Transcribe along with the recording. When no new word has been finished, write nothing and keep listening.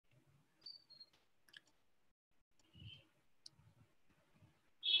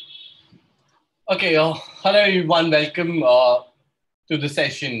Okay, hello everyone. Welcome to the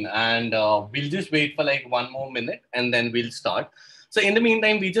session, and we'll just wait for like one more minute, and then we'll start. So, in the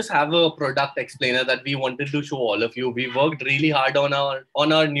meantime, we just have a product explainer that we wanted to show all of you. We worked really hard on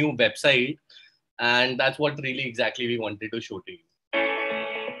our new website, and that's what really exactly we wanted to show to you.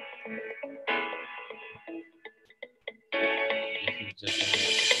 Just give me a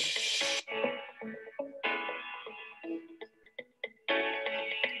second.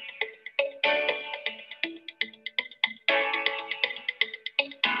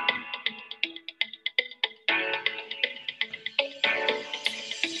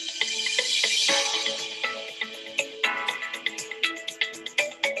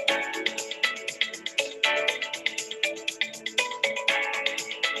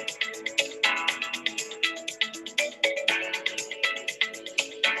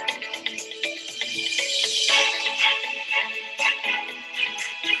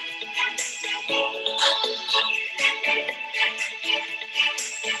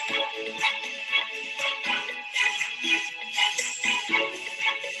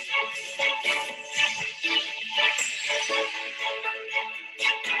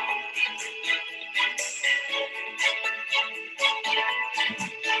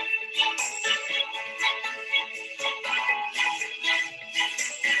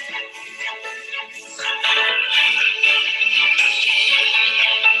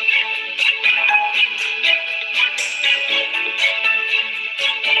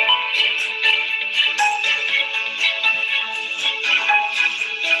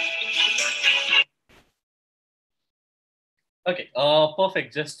 Okay,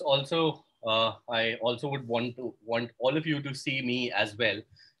 perfect. Just also, I also would want all of you to see me as well.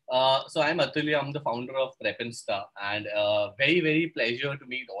 So I'm Atulya. I'm the founder of Prep&Star, and very pleasure to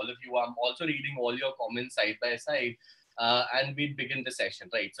meet all of you. I'm also reading all your comments side by side, and we begin the session,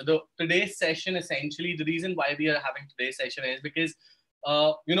 right? So the today's session, essentially, the reason why we are having today's session is because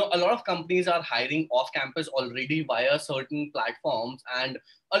a lot of companies are hiring off campus already via certain platforms, and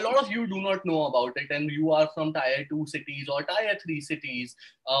a lot of you do not know about it, and you are from tier 2 cities or tier 3 cities,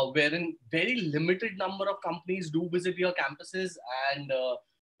 wherein very limited number of companies do visit your campuses, and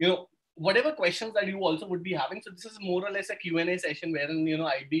whatever questions that you also would be having. So this is more or less a Q&A session wherein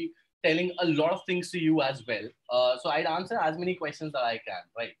I'd be telling a lot of things to you as well. So I'd answer as many questions that I can,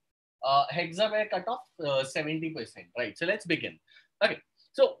 right? Hexa were cut off 70%, right? So let's begin. Okay.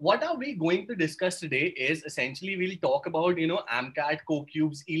 So what are we going to discuss today is essentially we'll talk about, AMCAT,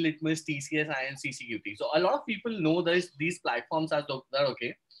 CoCubes, eLitmus, TCS, and CCQT. So a lot of people know these platforms as that,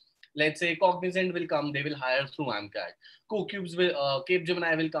 okay. Let's say Cognizant will come, they will hire through AMCAT. CoCubes will,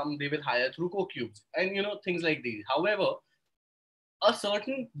 Capgemini will come, they will hire through CoCubes, and things like these. However, a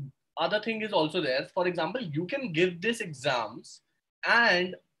certain other thing is also there. For example, you can give these exams,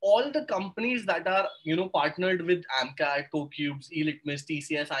 and all the companies that are partnered with AMCAT, CoCubes, eLitmus,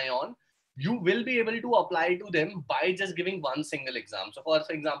 TCS, Ion, you will be able to apply to them by just giving one single exam. So, for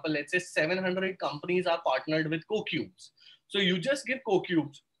example, let's say 700 companies are partnered with CoCubes. So you just give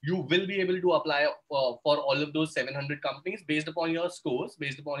CoCubes, you will be able to apply for all of those 700 companies based upon your scores,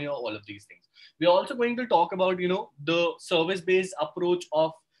 based upon your all of these things. We're also going to talk about the service based approach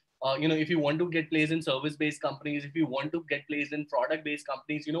of if you want to get placed in service based companies, if you want to get placed in product based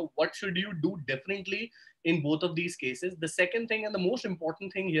companies, what should you do differently in both of these cases. The second thing and the most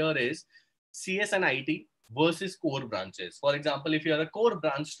important thing here is CS and IT versus core branches. For example, if you're a core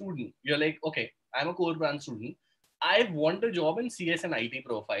branch student, you're like, okay, I'm a core branch student, I want a job in CS and IT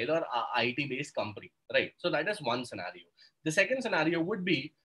profile or IT based company, right? So that is one scenario. The second scenario would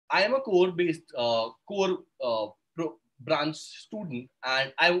be I am a core branch student,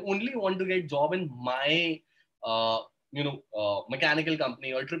 and I only want to get job in my mechanical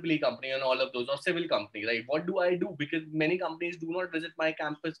company or triple E company and all of those, or civil company, right? What do I do? Because many companies do not visit my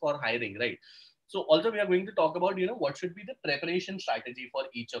campus for hiring, right? So also we are going to talk about what should be the preparation strategy for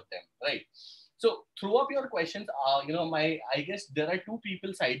each of them, right? So throw up your questions. My I guess there are two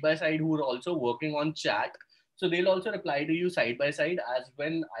people side by side who are also working on chat, so they'll also reply to you side by side. As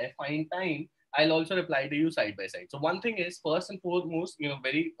when I find time, I'll also reply to you side by side. So one thing is, first and foremost,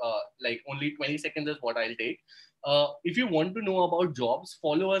 very like only 20 seconds is what I'll take. If you want to know about jobs,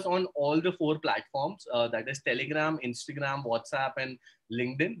 follow us on all the four platforms. That is Telegram, Instagram, WhatsApp, and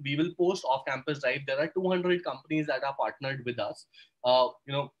LinkedIn. We will post off campus drive. There are 200 companies that are partnered with us.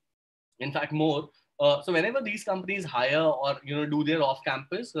 In fact, more. So whenever these companies hire or do their off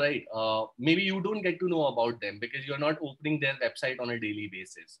campus, right? Maybe you don't get to know about them because you're not opening their website on a daily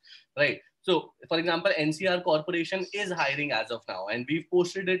basis, right? So for example, NCR Corporation is hiring as of now, and we've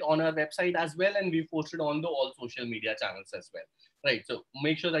posted it on our website as well, and we've posted on the all social media channels as well, right? So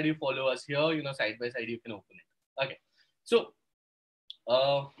make sure that you follow us here. Side by side you can open it. Okay, so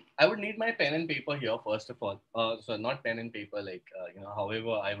uh, I would need my pen and paper here first of all. So not pen and paper, like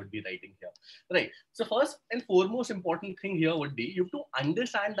however I would be writing here, right? So first and foremost important thing here would be you have to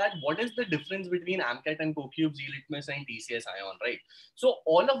understand that what is the difference between AMCAT and CoCubes, eLitmus, and TCS Ion, right? So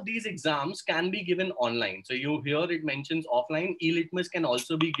all of these exams can be given online. So you here it mentions offline. eLitmus can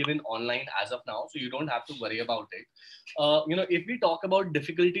also be given online as of now, so you don't have to worry about it. If we talk about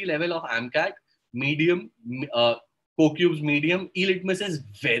difficulty level of AMCAT, medium, CoCube's medium, eLitmus is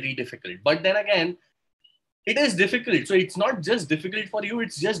very difficult. But then again, it is difficult. So it's not just difficult for you,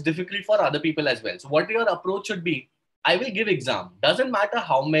 it's just difficult for other people as well. So what your approach should be, I will give exam. Doesn't matter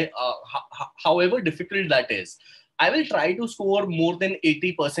however difficult that is. I will try to score more than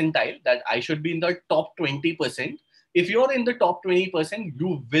 80 percentile, that I should be in the top 20%. If you're in the top 20%,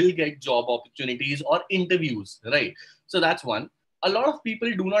 you will get job opportunities or interviews, right? So that's one. A lot of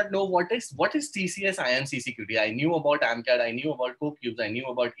people do not know what is TCS Ion CCQT. I knew about AMCAT, I knew about CoCubes, I knew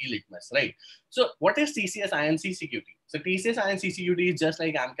about eLitmus, right? So what is TCS Ion CCQT? So TCS Ion CCQT is just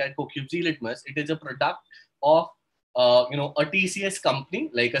like AMCAT, CoCubes, eLitmus. It is a product of a TCS company,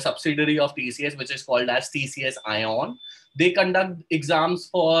 like a subsidiary of TCS, which is called as TCS Ion. They conduct exams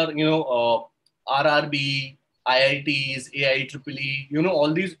for RRB, IITs, AIEEE,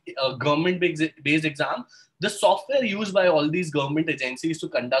 all these government-based exams. The software used by all these government agencies to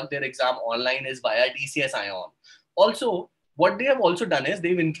conduct their exam online is via TCS Ion. Also, what they have also done is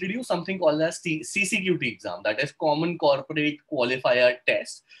they've introduced something called as CCQT exam, that is Common Corporate Qualifier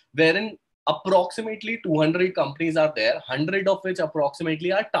Test, wherein approximately 200 companies are there, 100 of which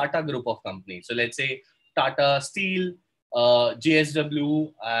approximately are Tata group of companies. So let's say Tata Steel,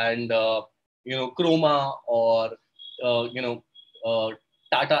 JSW, and Chroma, or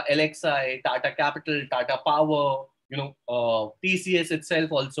Tata LXI, Tata Capital, Tata Power, TCS itself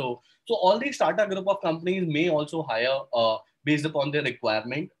also. So all these Tata group of companies may also hire based upon their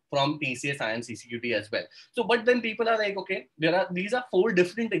requirement from TCS and CCQT as well. So, but then people are like, okay, these are 4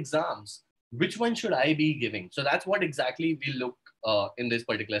 different exams. Which one should I be giving? So that's what exactly we look in this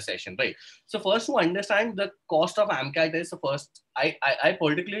particular session, right? So first, to understand the cost of AMCAT is the first. I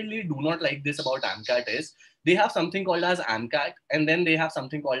particularly do not like this about AMCAT is they have something called as AMCAT, and then they have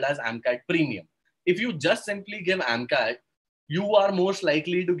something called as AMCAT Premium. If you just simply give AMCAT, you are most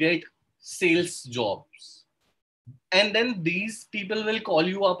likely to get sales jobs. And then these people will call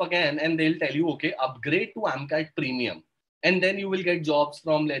you up again and they'll tell you, okay, upgrade to AMCAT Premium. And then you will get jobs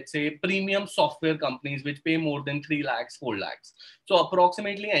from, let's say, premium software companies, which pay more than 3 lakhs, 4 lakhs. So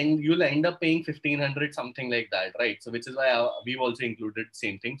approximately, and you'll end up paying 1,500, something like that, right? So which is why we've also included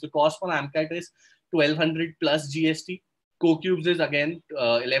same thing. So cost for AMCAT is 1,200 plus GST. CoCubes is again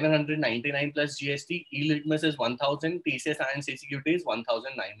 1,199 plus GST. eLitmus is 1,000. TCS and CCQT is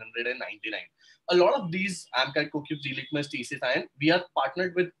 1,999. A lot of these AMCAT, CoCubes, eLitmus, TCS Ion, we are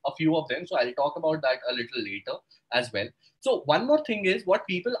partnered with a few of them. So I'll talk about that a little later as well. So one more thing is what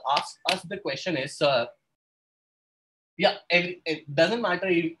people ask us the question is, yeah, it doesn't matter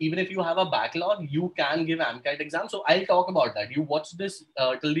even if you have a backlog, you can give AMCAT exam. So I'll talk about that. You watch this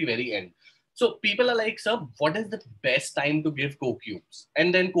till the very end. So people are like, sir, what is the best time to give CoCubes?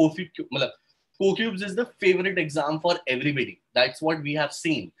 And then CoCubes is the favorite exam for everybody. That's what we have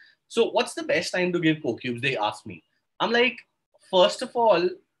seen. So what's the best time to give CoCubes? They ask me. I'm like, first of all,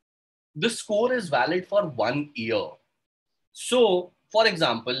 the score is valid for 1 year. So, for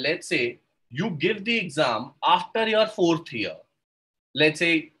example, let's say you give the exam after your 4th year. Let's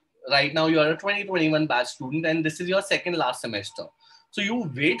say right now you are a 2021 batch student and this is your second last semester. So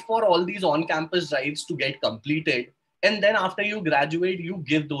you wait for all these on-campus drives to get completed. And then after you graduate, you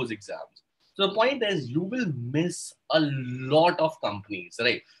give those exams. So the point is you will miss a lot of companies,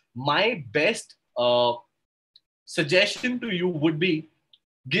 right? My best suggestion to you would be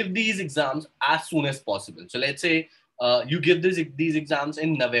give these exams as soon as possible. So let's say you give these exams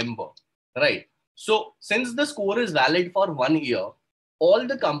in November, right? So since the score is valid for 1 year, all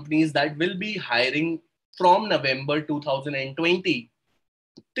the companies that will be hiring from November 2020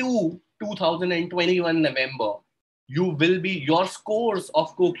 to 2021 November, your scores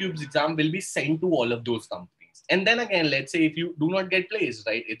of CoCubes exam will be sent to all of those companies. And then again, let's say if you do not get placed,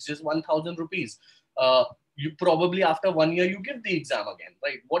 right, it's just 1,000 rupees. You probably after 1 year, you give the exam again,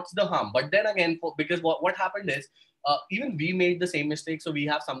 right? What's the harm? But then again, because what happened is even we made the same mistake. So we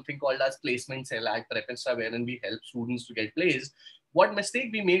have something called as placement cell at Prepinsta, wherein we help students to get placed. What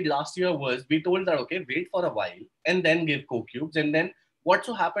mistake we made last year was we told that, okay, wait for a while and then give CoCubes. And then what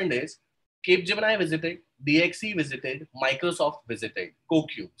so happened is Capgemini visited, DXC visited, Microsoft visited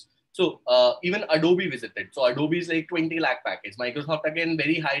CoCubes. So even Adobe visited. So Adobe is like 20 lakh package. Microsoft again,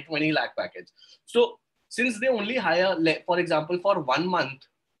 very high 20 lakh package. So since they only hire, for example, for 1 month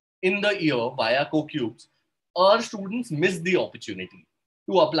in the year via CoCubes, our students miss the opportunity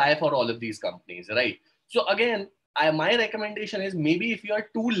to apply for all of these companies, right? So again, my recommendation is maybe if you are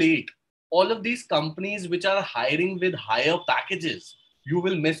too late, all of these companies which are hiring with higher packages, you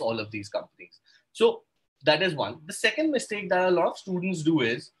will miss all of these companies. So that is one. The second mistake that a lot of students do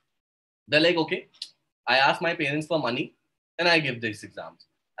is they're like, okay, I ask my parents for money and I give these exams.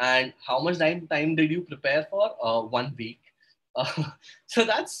 And how much time did you prepare for? 1 week. Uh, so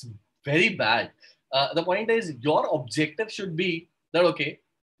that's very bad. The point is, your objective should be that, okay,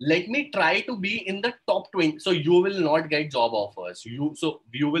 let me try to be in the top 20. So you will not get job offers. You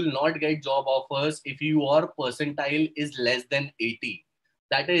will not get job offers if your percentile is less than 80.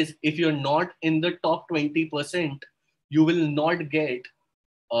 That is, if you're not in the top 20%, you will not get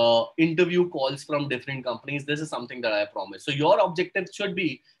interview calls from different companies. This is something that I promise. So your objective should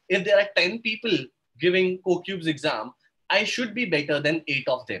be, if there are 10 people giving CoCubes exam, I should be better than 8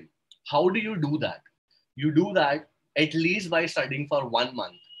 of them. How do you do that? You do that at least by studying for 1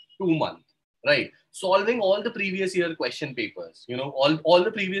 month, 2 months, right? Solving all the previous year question papers, all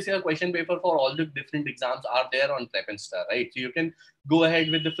the previous year question paper for all the different exams are there on Prepinsta, right? So you can go ahead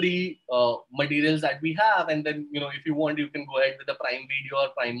with the free materials that we have. And then, if you want, you can go ahead with the prime video or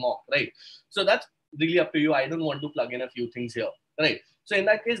prime mock, right? So that's really up to you. I don't want to plug in a few things here, right? So in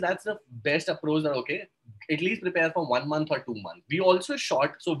that case, that's the best approach that, okay, at least prepare for 1 month or 2 months. We also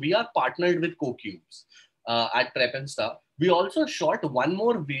shot, so we are partnered with CoCubes at Prepinsta. We also shot one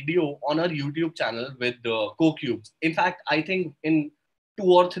more video on our YouTube channel with CoCubes. In fact, I think in 2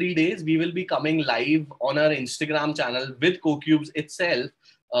 or 3 days, we will be coming live on our Instagram channel with CoCubes itself.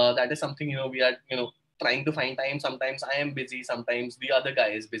 That is something, we are, trying to find time. Sometimes I am busy, sometimes the other guy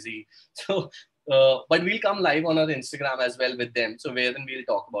is busy. So, but we'll come live on our Instagram as well with them. So wherein we'll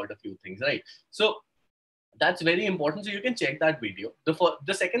talk about a few things, right? So that's very important. So you can check that video.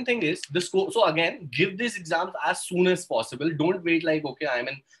 The second thing is the score. So again, give these exams as soon as possible. Don't wait like, okay,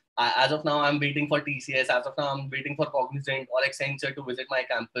 as of now, I'm waiting for TCS. As of now, I'm waiting for Cognizant or Accenture to visit my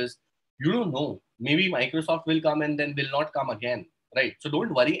campus. You don't know. Maybe Microsoft will come and then will not come again, right? So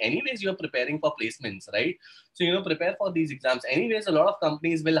don't worry. Anyways, you're preparing for placements, right? So, prepare for these exams. Anyways, a lot of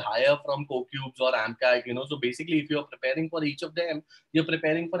companies will hire from CoCubes or AMCAT, So basically, if you're preparing for each of them, you're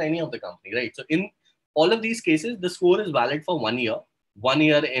preparing for any of the company, right? So in all of these cases, the score is valid for 1 year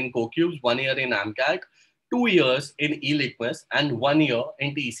in CoCubes, 1 year in AMCAT, 2 years in eLitmus, and 1 year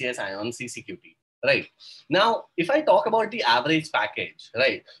in TCS Ion CCQT. Right. Now, if I talk about the average package,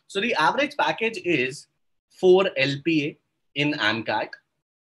 right? So the average package is 4 LPA in AMCAT.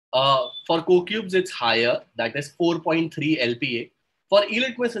 For CoCubes, it's higher. That is 4.3 LPA. For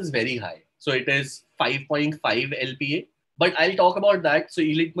eLitmus, it's very high. So it is 5.5 LPA. But I'll talk about that. So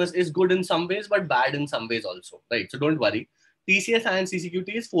eLitmus is good in some ways, but bad in some ways also, right? So don't worry. TCS and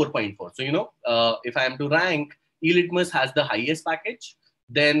CCQT is 4.4. So, if I am to rank, eLitmus has the highest package.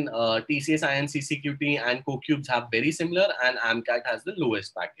 Then TCS and CCQT and CoCubes have very similar, and AMCAT has the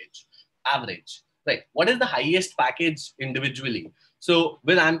lowest package. Average, right? What is the highest package individually? So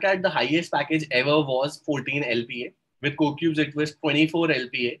with AMCAT, the highest package ever was 14 LPA. With CoCubes, it was 24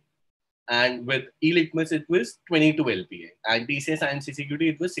 LPA. And with eLitmus, it was 22 LPA. And TCS and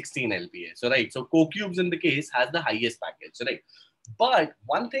CCQT, it was 16 LPA. So, right. So CoCubes in the case has the highest package, right? But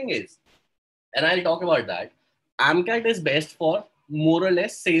one thing is, and I'll talk about that, AMCAT is best for more or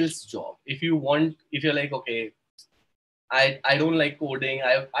less sales job. If you're like, okay, I don't like coding.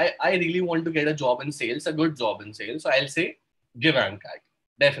 I really want to get a job in sales, a good job in sales. So I'll say give AMCAT,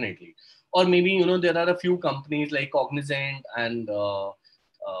 definitely. Or maybe, there are a few companies like Cognizant and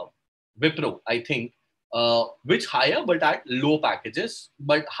Wipro, I think, which hire but at low packages.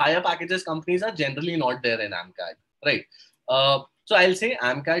 But higher packages companies are generally not there in AMCAT, right? So I'll say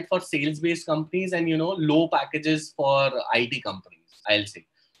AMCAT for sales-based companies and, low packages for IT companies,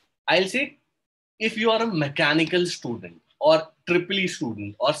 I'll say if you are a mechanical student or triple E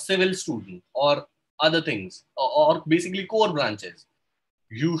student or civil student or other things or basically core branches,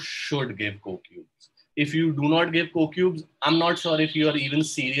 you should give CoCubes. If you do not give CoCubes, I'm not sure if you are even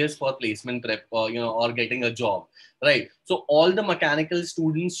serious for placement prep or, or getting a job, right? So all the mechanical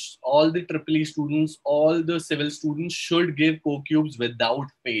students, all the triple E students, all the civil students should give CoCubes without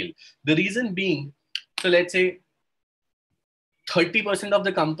fail. The reason being, so let's say 30% of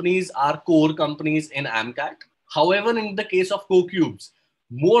the companies are core companies in AMCAT. However, in the case of CoCubes,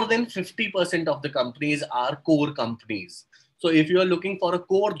 more than 50% of the companies are core companies. So if you are looking for a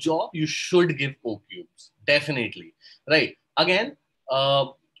core job, you should give CoCubes, definitely. Right. Again,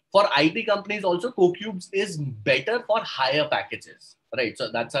 for IT companies also, CoCubes is better for higher packages. Right.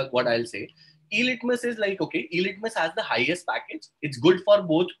 So that's what I'll say. eLitmus is like, okay, eLitmus has the highest package. It's good for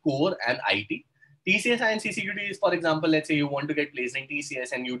both core and IT. TCS and CCQT is, for example, let's say you want to get placed in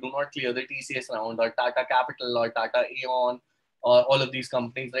TCS and you do not clear the TCS round, or Tata Capital or Tata Aeon or all of these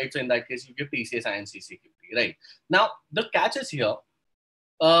companies, right? So in that case, you give TCS and CCQT, right? Now, the catch is here,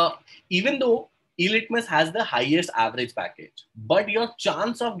 uh, even though eLitmus has the highest average package, but your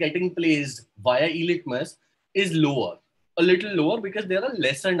chance of getting placed via eLitmus is lower, a little lower, because there are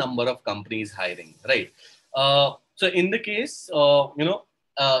lesser number of companies hiring, right? So in the case,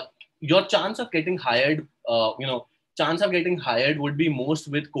 your chance of getting hired, chance of getting hired would be most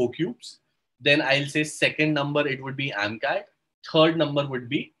with CoCubes. Then I'll say second number, it would be AMCAT. Third number would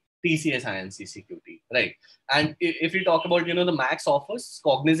be TCS and CCQT, right? And if we talk about, the max offers,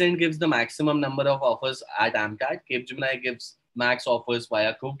 Cognizant gives the maximum number of offers at AMCAT. Capgemini gives max offers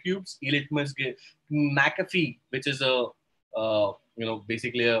via CoCubes. eLitmus give McAfee, which is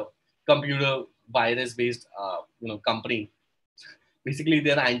basically a computer virus based, company. Basically,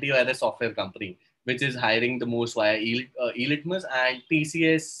 they're an antivirus software company, which is hiring the most via eLitmus, and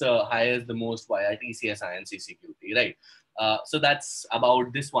TCS hires the most via TCS and CCQT, right? So that's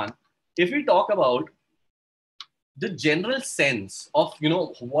about this one. If we talk about the general sense of,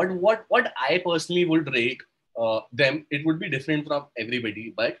 what I personally would rate them, it would be different from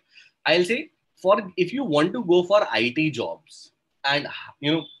everybody, but I'll say, for if you want to go for IT jobs, and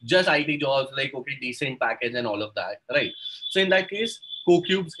just IT jobs, like, okay, decent package and all of that, right? So in that case,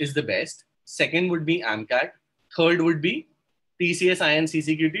 CoCubes is the best. Second would be AMCAT. Third would be TCS IN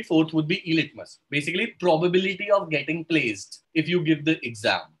CCQT. Fourth would be eLitmus. Basically, probability of getting placed if you give the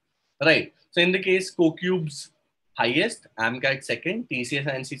exam, right? So in the case, CoCubes highest, AMCAT second, TCS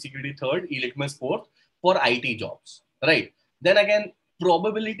and CCQT third, eLitmus fourth for IT jobs, right? Then again,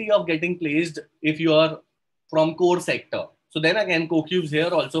 probability of getting placed if you are from core sector. So then again, CoCubes here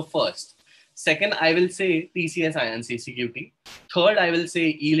also first. Second, I will say TCS and CCQT. Third, I will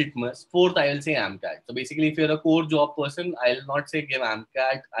say eLitmus. Fourth, I will say AMCAT. So basically, if you're a core job person, I'll not say give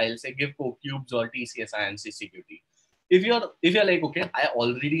AMCAT. I'll say give CoCubes or TCS and CCQT. If you're like, okay, I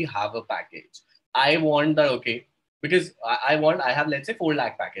already have a package. I want that, okay, because I have, let's say, 4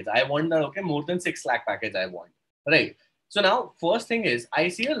 lakh package. I want that, okay, more than 6 lakh package I want, right? So now, first thing is, I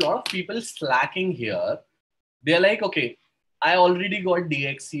see a lot of people slacking here. They're like, okay, I already got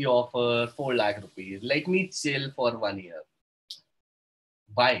DXC offer 4 lakh rupees. Let me chill for 1 year.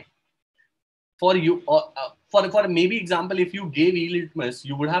 Why? For you, or for maybe example, if you gave eLitmus,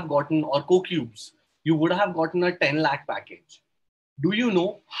 you would have gotten, or CoCubes, you would have gotten a 10 lakh package. Do you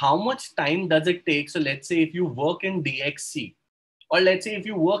know how much time does it take? So let's say if you work in DXC, or let's say if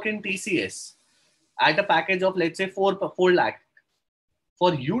you work in TCS at a package of, let's say, 4 lakh,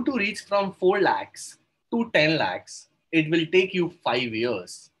 for you to reach from 4 lakhs to 10 lakhs, it will take you 5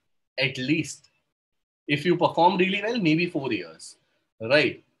 years at least. If you perform really well, maybe 4 years,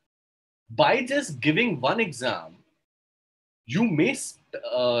 right? By just giving one exam, you may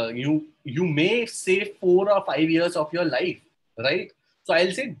you may save 4 or 5 years of your life, right? So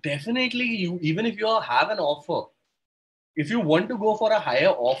I'll say, definitely, you, even if you have an offer, if you want to go for a higher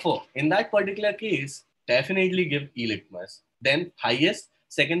offer, in that particular case, definitely give eLitmus. Then highest,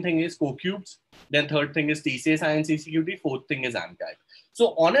 second thing is CoCubes, then third thing is TCS and CCQT, fourth thing is AMCAT.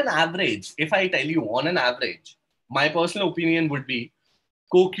 So on an average, if I tell you on an average, my personal opinion would be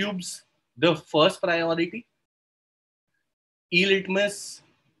CoCubes the first priority, eLitmus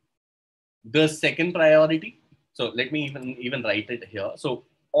the second priority. So let me even write it here. So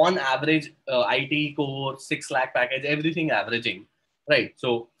on average, IT core 6 lakh package, everything averaging, right?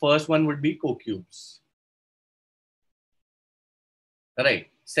 So first one would be CoCubes, right?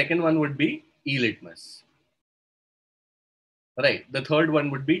 Second one would be eLitmus, right? The third one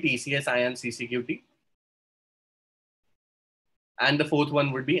would be TCS IN CCQT, and the fourth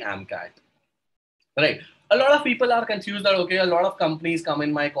one would be AMCAT, right? A lot of people are confused that, okay, a lot of companies come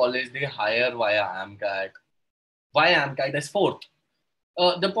in my college, they hire via AMCAT. Why AMCAT is fourth?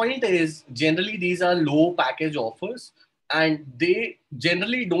 The point is, generally these are low package offers, and they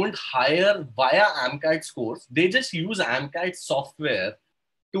generally don't hire via AMCAT scores. They just use AMCAT software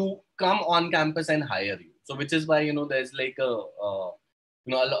to come on campus and hire you. So which is why, there's like a lot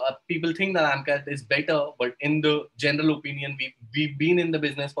of people think that AMCAT is better, but in the general opinion, we've been in the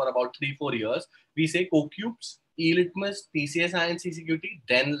business for about 3-4 years. We say CoCubes, eLitmus, TCS and CCQT,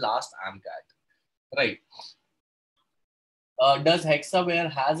 then last AMCAT, right? Does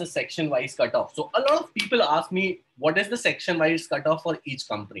Hexaware has a section-wise cutoff? So a lot of people ask me, what is the section-wise cutoff for each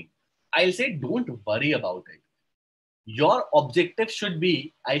company? I'll say, don't worry about it. Your objective should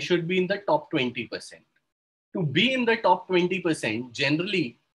be, I should be in the top 20%. To be in the top 20%,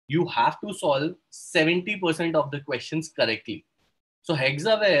 generally, you have to solve 70% of the questions correctly. So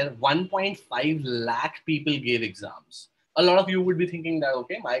Hexaware, 1.5 lakh people gave exams. A lot of you would be thinking that,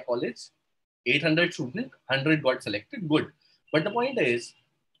 okay, my college, 800 students, 100 got selected, good. But the point is,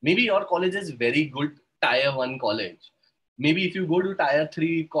 maybe your college is very good tier 1 college. Maybe if you go to tier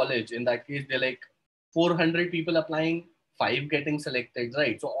 3 college, in that case, they're like 400 people applying, 5 getting selected,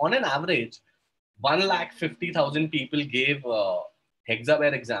 right? So on an average, 1,50,000 people gave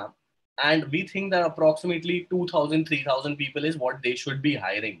Hexaware exam. And we think that approximately 2,000, 3,000 people is what they should be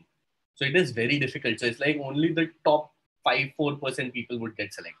hiring. So it is very difficult. So it's like only the top 4% people would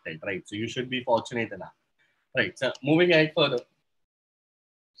get selected, right? So you should be fortunate enough, right? So moving ahead further.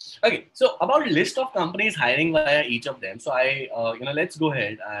 Okay, so about list of companies hiring via each of them. So let's go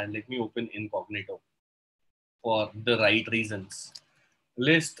ahead and let me open Incognito for the right reasons.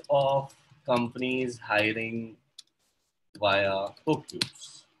 List of companies hiring via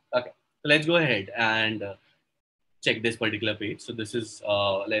CodeCubes. Okay, so let's go ahead and check this particular page. So this is,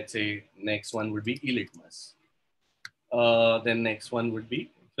 let's say, next one would be eLitmus. Then next one would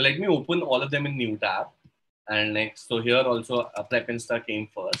be, so let me open all of them in new tab. And next, so here also PrepInsta came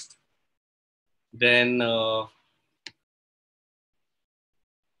first. Then,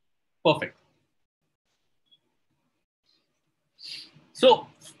 perfect. So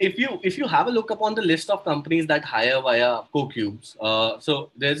if you have a look upon the list of companies that hire via CodeCubes,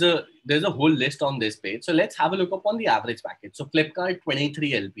 so there's a whole list on this page. So let's have a look upon the average package. So Flipkart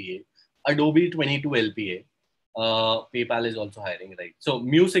 23 LPA, Adobe 22 LPA, PayPal is also hiring, right? So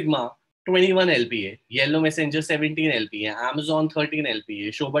Mu Sigma 21 LPA, Yellow Messenger 17 LPA, Amazon 13 LPA,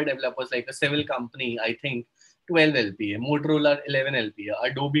 Shobha Developers, like a civil company, I think 12 LPA, Motorola 11 LPA,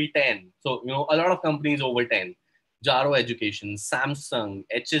 Adobe 10. So a lot of companies over 10. Jaro Education, Samsung,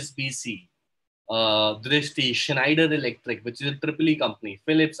 HSBC, Drishti, Schneider Electric, which is a triple E company,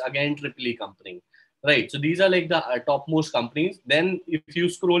 Philips, again, triple E company, right? So these are like the topmost companies. Then if you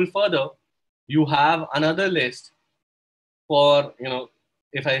scroll further, you have another list for,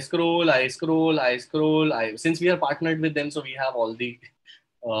 if I scroll, since we are partnered with them, so we have all the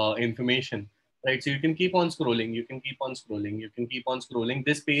information, right? So you can keep on scrolling, you can keep on scrolling, you can keep on scrolling.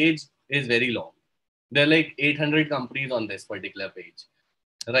 This page is very long. There are like 800 companies on this particular page,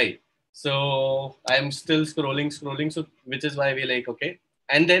 right? So I'm still scrolling. So which is why we're like, okay.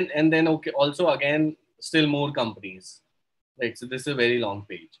 And then, okay, also again, still more companies, right? So this is a very long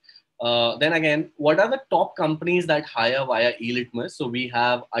page. Then again, what are the top companies that hire via eLitmus? So we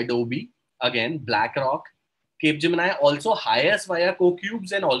have Adobe, again, BlackRock, Capgemini also hires via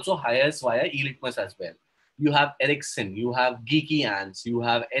CodeCubes and also hires via eLitmus as well. You have Ericsson, you have Geeky Ants, you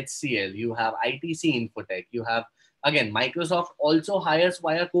have HCL, you have ITC Infotech, you have, again, Microsoft also hires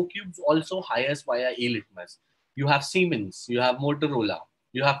via CodeCubes, also hires via eLitmus. You have Siemens, you have Motorola,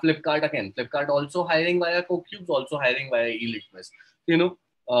 you have Flipkart again. Flipkart also hiring via CodeCubes, also hiring via eLitmus.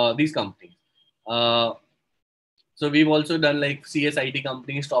 These companies. So we've also done like CSIT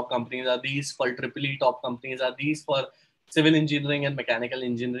companies, top companies are these. For triple E, top companies are these. For civil engineering and mechanical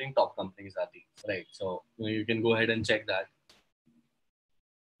engineering, top companies are these, right? So you can go ahead and check that.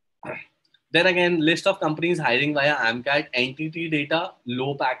 Then again, list of companies hiring via AMCAT, Entity Data,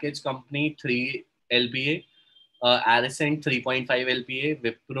 low package company, 3 LPA. Aricent 3.5 LPA,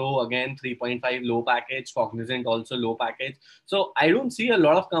 Wipro again 3.5 low package, Cognizant also low package. So I don't see a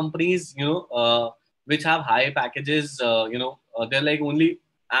lot of companies, which have high packages. They're like only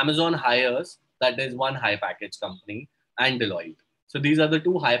Amazon hires, that is one high package company, and Deloitte. So these are the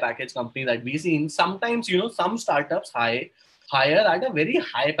two high package companies that we see. Sometimes, some startups hire at a very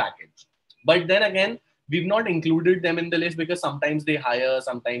high package, but then again, we've not included them in the list because sometimes they hire,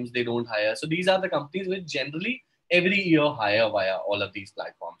 sometimes they don't hire. So these are the companies which generally every year hire via all of these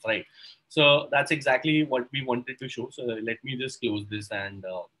platforms, right? So that's exactly what we wanted to show. So let me just close this. And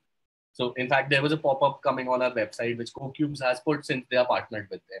so in fact, there was a pop-up coming on our website, which CodeCubes has put since they are partnered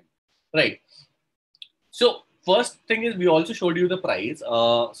with them, right? So first thing is we also showed you the price.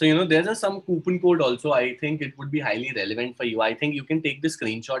 So, there's some coupon code also. I think it would be highly relevant for you. I think you can take the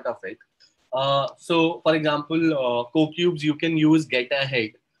screenshot of it. So for example, CodeCubes, you can use Get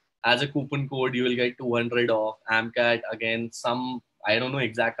Ahead as a coupon code. You will get 200 off. AMCAT, again, I don't know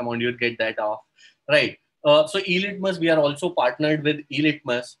exact amount, you'll get that off, right? So eLitmus, we are also partnered with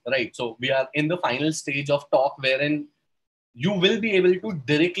eLitmus, right? So we are in the final stage of talk wherein you will be able to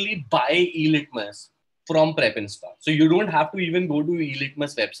directly buy eLitmus from PrepInsta. So you don't have to even go to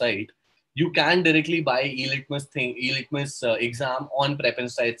eLitmus website. You can directly buy eLitmus exam on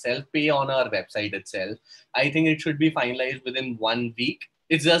PrepInsta itself, pay on our website itself. I think it should be finalized within 1 week.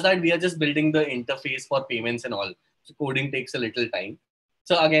 It's just that we are just building the interface for payments and all. So coding takes a little time.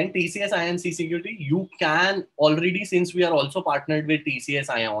 So again, TCS Ion CCQT, you can already, since we are also partnered with TCS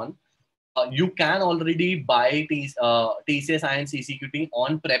Ion, you can already buy TCS Ion CCQT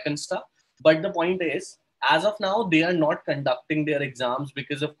on PrepInsta. But the point is, as of now, they are not conducting their exams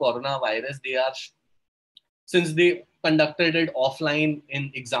because of coronavirus. Since they conducted it offline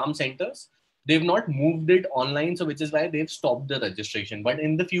in exam centers, they've not moved it online. So which is why they've stopped the registration. But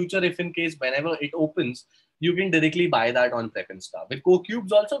in the future, if in case whenever it opens, you can directly buy that on PrepInsta. With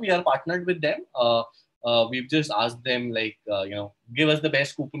CoCubes also, we are partnered with them. We've just asked them like, give us the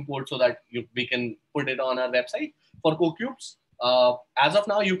best coupon code so that we can put it on our website for CoCubes. As of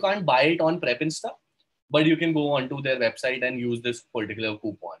now, you can't buy it on PrepInsta, but you can go onto their website and use this particular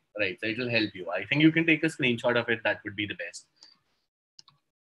coupon, right? So it will help you. I think you can take a screenshot of it. That would be the best.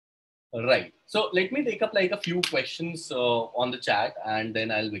 Right. So let me take up like a few questions on the chat and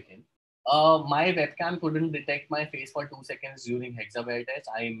then I'll begin. My webcam couldn't detect my face for 2 seconds during Hexaware test.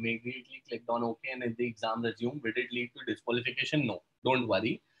 I immediately clicked on OK and then the exam resumed. Did it lead to disqualification? No, don't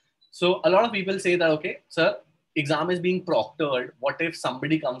worry. So a lot of people say that, okay, sir, exam is being proctored. What if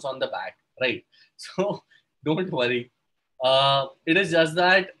somebody comes on the back, right? So don't worry. It is just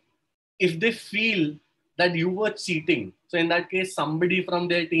that if they feel that you were cheating, so in that case, somebody from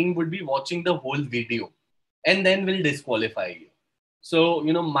their team would be watching the whole video and then will disqualify you. So,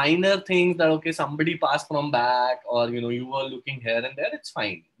 minor things that, okay, somebody passed from back or, you were looking here and there, it's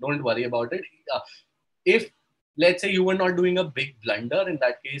fine. Don't worry about it. If, let's say, you were not doing a big blunder, in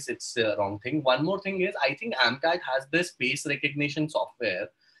that case, it's the wrong thing. One more thing is, I think AMCAT has this face recognition software.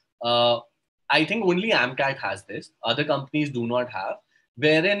 I think only AMCAT has this. Other companies do not have.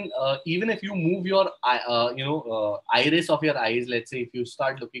 Wherein even if you move your iris of your eyes, let's say if you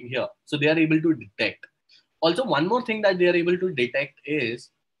start looking here, so they are able to detect. Also, one more thing that they are able to detect is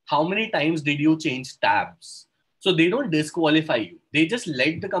how many times did you change tabs. So they don't disqualify you. They just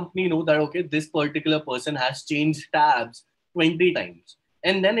let the company know that, okay, this particular person has changed tabs 20 times.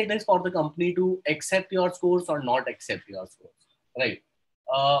 And then it is for the company to accept your scores or not accept your scores, right?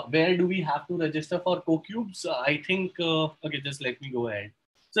 Where do we have to register for CoCubes? I think, okay, just let me go ahead.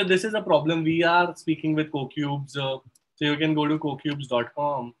 So this is a problem. We are speaking with CoCubes. So you can go to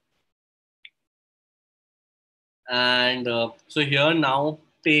cocubes.com. And so here now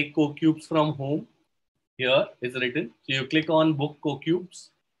take CoCubes from home. Here is written. So you click on book CoCubes.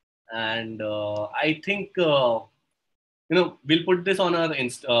 And I think, we'll put this on our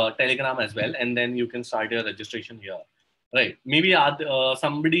Telegram as well. And then you can start your registration here. Right. Maybe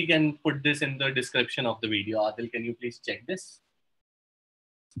somebody can put this in the description of the video. Adil, can you please check this?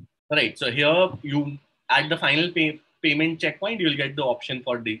 Right. So here you at the final payment checkpoint, you'll get the option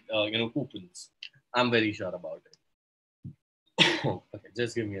for the coupons. I'm very sure about it. Okay,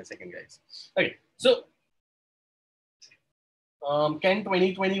 just give me a second, guys. Okay, so can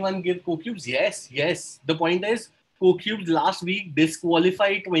 2021 give CoCubes? Yes, yes. The point is, CoCubes last week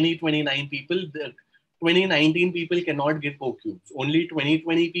disqualified 2029 people. The 2019 people cannot give CoCubes. Only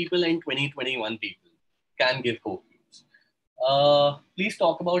 2020 people and 2021 people can give CoCubes. Please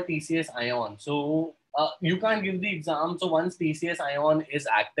talk about TCS Ion. So you can't give the exam. So once TCS Ion is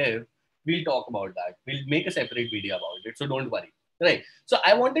active, we'll talk about that. We'll make a separate video about it. So don't worry. Right. So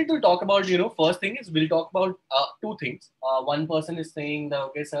I wanted to talk about, first thing is we'll talk about two things. One person is saying that,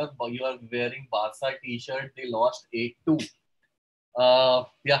 okay, sir, you are wearing Barca t-shirt. They lost 8-2.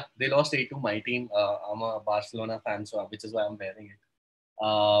 Yeah, they lost 8-2. My team. I'm a Barcelona fan, so which is why I'm wearing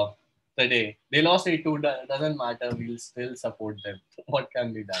it. Today they lost 8-2. Doesn't matter. We'll still support them. What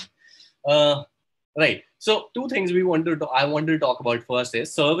can be done? Right. So two things I want to talk about. First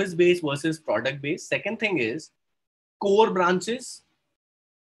is service based versus product based. Second thing is core branches.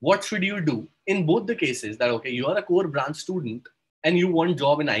 What should you do in both the cases? That, okay, you are a core branch student and you want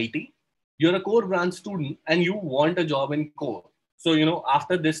job in IT. You're a core branch student and you want a job in core. So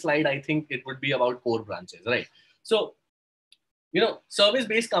after this slide, I think it would be about core branches, right? So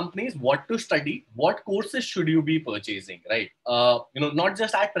service-based companies, what to study, what courses should you be purchasing, right? Not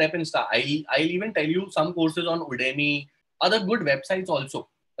just at PrepInsta. I'll even tell you some courses on Udemy, other good websites also,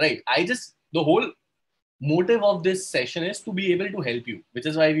 right? The whole motive of this session is to be able to help you, which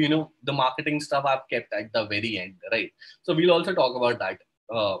is why, the marketing stuff I've kept at the very end, right? So we'll also talk about that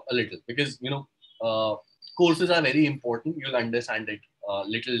a little because, courses are very important. You'll understand it a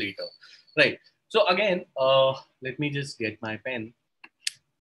little later, right? So again, let me just get my pen.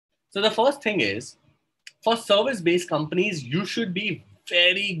 So the first thing is, for service-based companies, you should be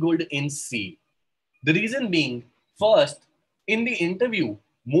very good in C. The reason being, first, in the interview,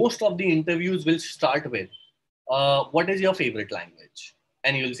 most of the interviews will start with, what is your favorite language?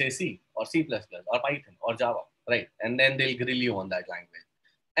 And you will say C or C++ or Python or Java, right? And then they'll grill you on that language.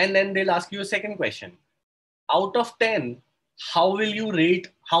 And then they'll ask you a second question. Out of 10, how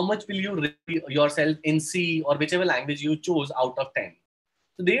much will you rate yourself in C or whichever language you chose out of 10?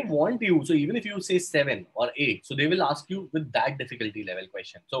 So they want you. So even if you say 7 or 8, so they will ask you with that difficulty level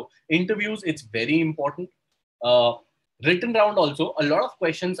question. So interviews, it's very important. Uh, Written round also, a lot of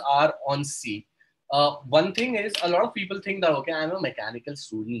questions are on C. One thing is, a lot of people think that, okay, I'm a mechanical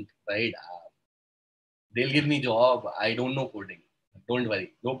student, right? They'll give me job. I don't know coding. Don't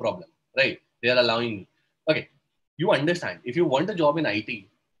worry, no problem, right? They are allowing me. Okay, you understand. If you want a job in IT,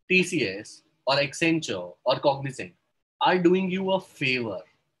 TCS or Accenture or Cognizant are doing you a favor.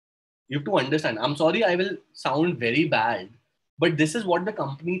 You have to understand. I'm sorry, I will sound very bad, but this is what the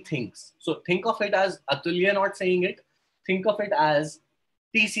company thinks. So think of it as Atulya not saying it. Think of it as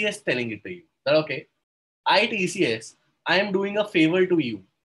TCS telling it to you. That okay, TCS, I am doing a favor to you.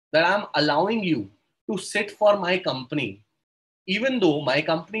 That I'm allowing you to sit for my company, even though my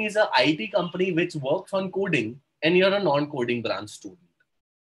company is a IT company which works on coding, and you're a non-coding branch student,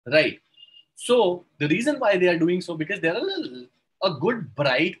 right? So the reason why they are doing so, because there are a good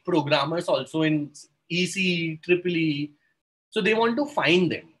bright programmers also in EC, Triple E. So they want to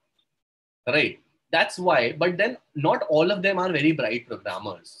find them, right? That's why. But then not all of them are very bright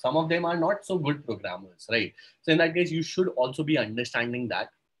programmers. Some of them are not so good programmers, right? So in that case, you should also be understanding that.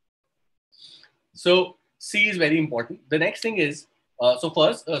 So C is very important. The next thing is,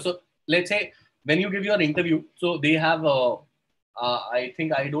 so let's say when you give your interview, so they have, I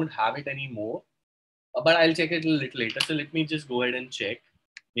think I don't have it anymore, but I'll check it a little later. So let me just go ahead and check.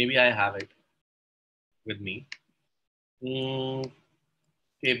 Maybe I have it with me.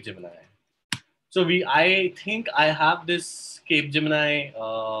 Cape Gemini. So I think I have this Cape Gemini.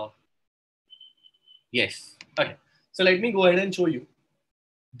 Yes. Okay. So let me go ahead and show you.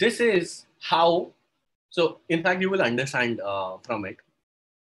 This is how. So in fact, you will understand from it.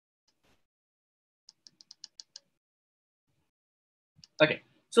 Okay.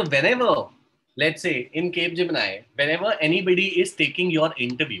 So whenever, let's say in Cape Gemini, whenever anybody is taking your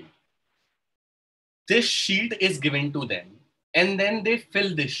interview, this sheet is given to them and then they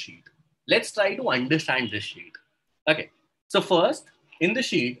fill this sheet. Let's try to understand this sheet. Okay. So first in the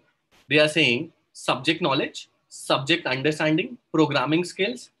sheet, they are saying subject knowledge, subject understanding, programming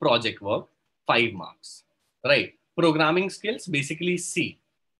skills, project work, 5 marks, right? Programming skills, basically C.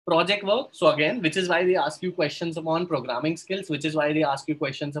 Project work. So again, which is why they ask you questions upon programming skills, which is why they ask you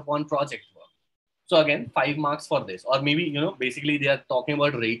questions upon project work. So again, 5 marks for this, or maybe, basically they are talking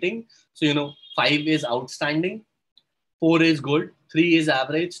about rating. So, 5 is outstanding, 4 is good, 3 is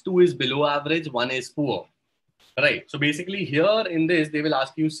average, 2 is below average, 1 is poor, right? So basically here in this, they will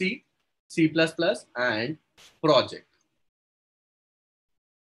ask you C, C++, and project.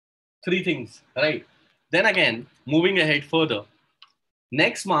 3 things, right? Then again, moving ahead further,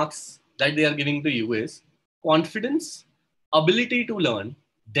 next marks that they are giving to you is confidence, ability to learn,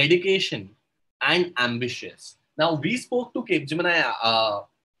 dedication, and ambitious. Now we spoke to Cape Gemini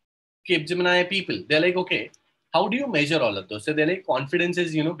people. They're like, okay, how do you measure all of those? So they're like, confidence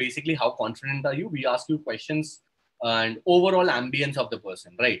is, basically how confident are you? We ask you questions and overall ambience of the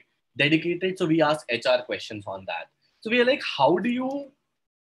person, right? Dedicated. So we ask HR questions on that. So we are like, how do you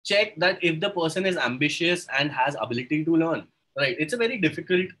check that if the person is ambitious and has ability to learn, right? It's a very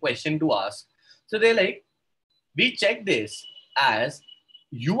difficult question to ask. So they're like, we check this as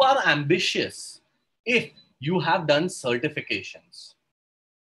you are ambitious if you have done certifications.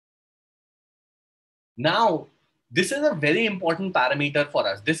 Now, this is a very important parameter for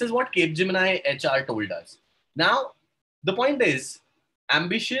us. This is what Cape Gemini HR told us. Now, the point is,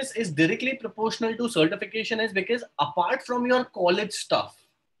 ambitious is directly proportional to certification, is because apart from your college stuff,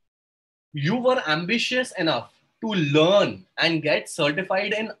 you were ambitious enough to learn and get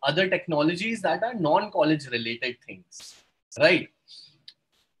certified in other technologies that are non-college related things, right?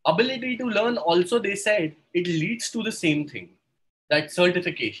 Ability to learn also, they said it leads to the same thing, that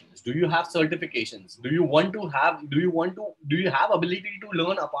certifications. Do you have certifications? Do you have ability to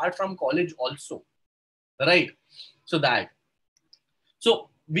learn apart from college also, right? So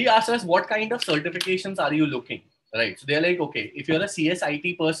we asked us, what kind of certifications are you looking? Right. So they're like, okay, if you're a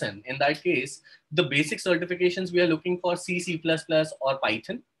CSIT person, in that case, the basic certifications we are looking for C, C++, or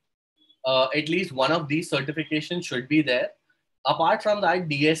Python. at least one of these certifications should be there. Apart from that,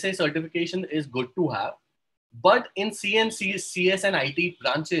 DSA certification is good to have. But in CNC, CS and IT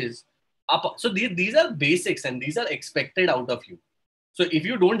branches, so these are basics and these are expected out of you. So if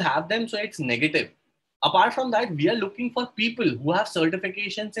you don't have them, so it's negative. Apart from that, we are looking for people who have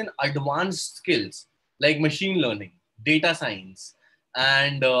certifications in advanced skills like machine learning, data science,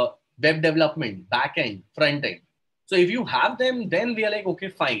 and web development, back end, front end. So if you have them, then we are like, okay,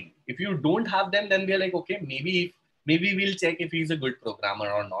 fine. If you don't have them, then we are like, okay, maybe we'll check if he's a good programmer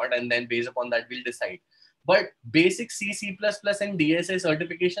or not, and then based upon that, we'll decide. But basic C, C++, and DSA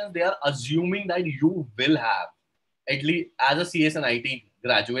certifications, they are assuming that you will have at least as a CS and IT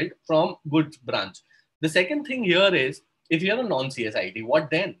graduate from good branch. The second thing here is if you're a non-CS IT, what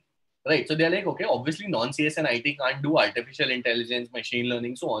then? Right. So they're like, okay, obviously non-CS and IT can't do artificial intelligence, machine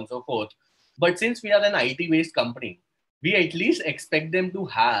learning, so on and so forth. But since we are an IT-based company, we at least expect them to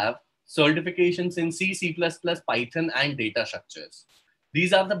have certifications in C, C++, Python, and data structures.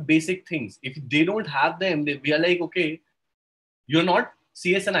 These are the basic things. If they don't have them, we are like, okay, you're not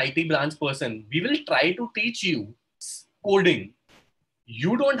CS and IT branch person. We will try to teach you coding.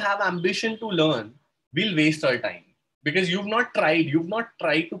 You don't have ambition to learn. We'll waste our time because you've not tried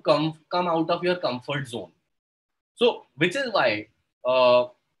to come out of your comfort zone. So which is why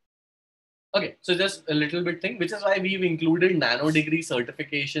okay, so just a little bit thing, which is why we've included nano degree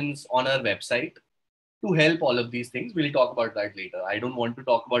certifications on our website to help all of these things. We'll talk about that later. I don't want to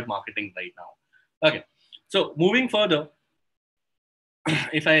talk about marketing right now. Okay, so moving further,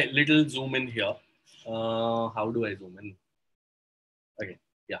 if I little zoom in here, how do I zoom in? Okay,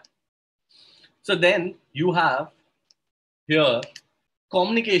 yeah. So then you have here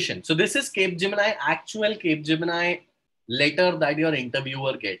communication. So this is Capgemini, actual Capgemini letter that your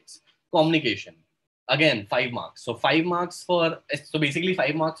interviewer gets. Communication. Again, 5 marks. So 5 marks for, so basically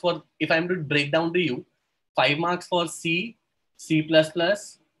 5 marks for, if I'm to break down to you, 5 marks for C, C++,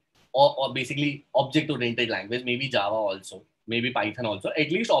 or basically object-oriented language, maybe Java also, maybe Python also,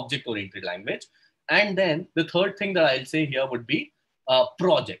 at least object-oriented language. And then the third thing that I'll say here would be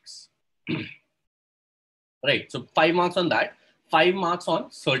projects. Right. So 5 marks on that, 5 marks on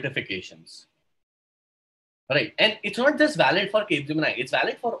certifications. Right. And it's not just valid for Capgemini, it's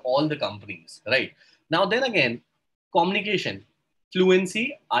valid for all the companies. Right. Now, then again, communication,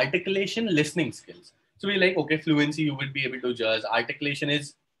 fluency, articulation, listening skills. So we're like, okay, fluency, you would be able to judge. Articulation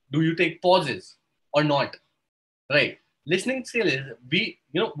is, do you take pauses or not? Right. Listening skill is,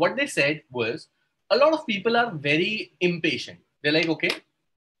 what they said was a lot of people are very impatient. They're like, okay,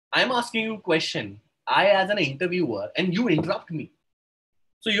 I'm asking you a question, I as an interviewer, and you interrupt me.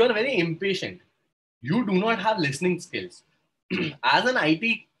 So you are very impatient. You do not have listening skills. As an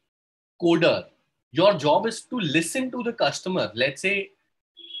IT coder, your job is to listen to the customer. Let's say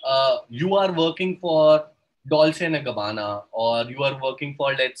you are working for Dolce & Gabbana, or you are working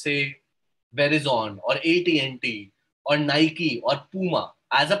for, let's say, Verizon or AT&T or Nike or Puma.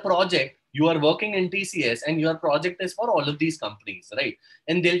 As a project, you are working in TCS and your project is for all of these companies, right?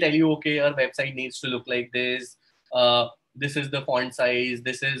 And they'll tell you, okay, your website needs to look like this. This is the font size.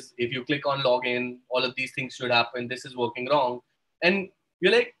 This is, if you click on login, all of these things should happen. This is working wrong. And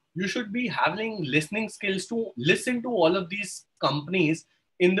you're like, you should be having listening skills to listen to all of these companies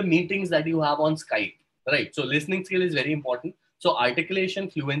in the meetings that you have on Skype, right? So listening skill is very important. So articulation,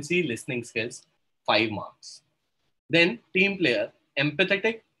 fluency, listening skills, 5 marks. Then team player,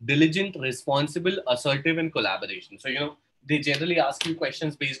 empathetic, diligent, responsible, assertive, and collaboration. So, they generally ask you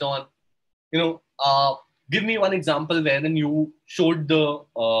questions based on, give me one example wherein you showed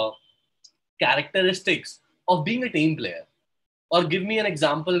the characteristics of being a team player. Or give me an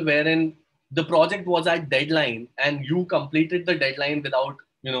example wherein the project was at deadline and you completed the deadline without,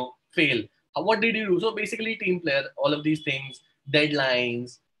 fail. What did you do? So basically team player, all of these things,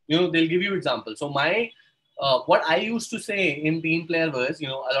 deadlines, they'll give you examples. So what I used to say in team player was, a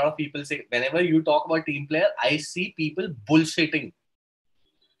lot of people say, whenever you talk about team player, I see people bullshitting.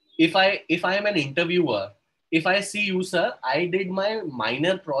 If I am an interviewer, if I see you, sir, I did my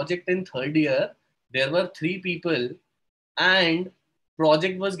minor project in third year, there were 3 people and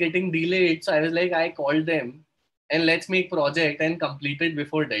project was getting delayed. So I was like, I called them and let's make project and complete it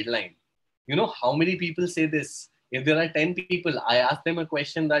before deadline. You know how many people say this? If there are 10 people, I ask them a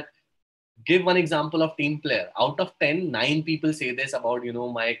question that, give one example of team player. Out of 10, 9 people say this about,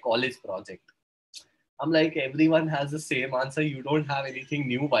 my college project. I'm like, everyone has the same answer. You don't have anything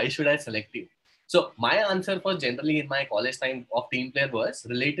new. Why should I select you? So my answer for generally in my college time of team player was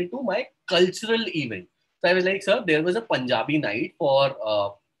related to my cultural event. So I was like, sir, there was a Punjabi night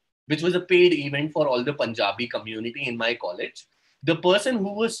which was a paid event for all the Punjabi community in my college. the person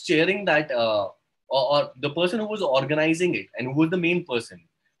who was chairing that, or the person who was organizing it and who was the main person,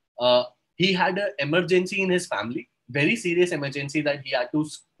 uh, he had an emergency in his family, very serious emergency that he had to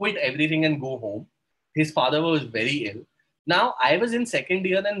quit everything and go home. His father was very ill. Now I was in second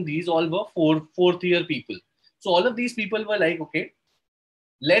year and these all were fourth year people. So all of these people were like, okay,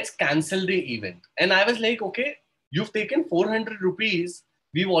 let's cancel the event. And I was like, okay, you've taken 400 rupees.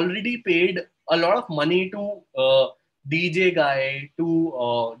 We've already paid a lot of money to DJ guy,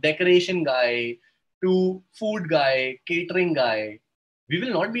 to decoration guy, to food guy, catering guy. We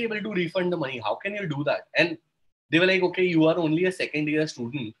will not be able to refund the money. How can you do that? And they were like, okay, you are only a second year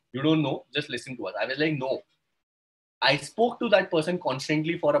student. You don't know. Just listen to us. I was like, no, I spoke to that person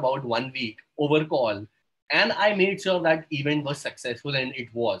constantly for about 1 week over call, and I made sure that event was successful, and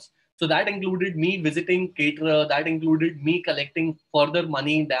it was. So that included me visiting caterer, that included me collecting further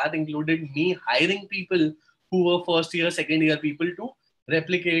money, that included me hiring people who were first year, second year people to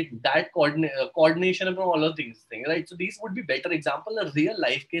replicate that coordination of all of these things, right? So these would be better example, a real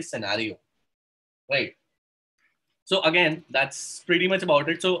life case scenario, right? So again, that's pretty much about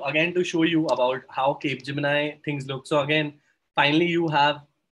it. So again, to show you about how Capgemini things look. So again, finally you have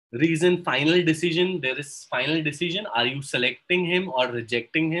reason, final decision. There is final decision. Are you selecting him or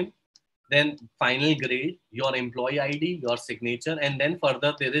rejecting him? Then final grade, your employee ID, your signature, and then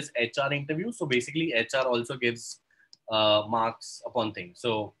further there is HR interview. So basically HR also gives marks upon things.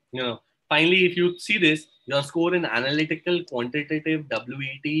 So, finally, if you see this, your score in analytical, quantitative,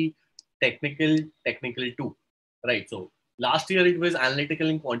 WET, technical two, right? So last year it was analytical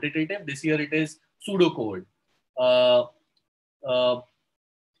and quantitative. This year it is pseudocode, uh, uh,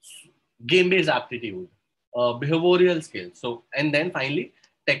 game-based aptitude, behavioral skills. So, and then finally,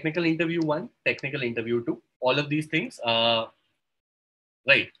 technical interview one, technical interview two, all of these things.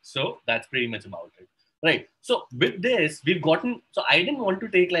 Right. So that's pretty much about it. Right. So with this, we've gotten. So I didn't want to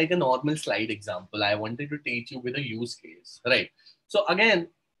take like a normal slide example. I wanted to teach you with a use case. Right. So again,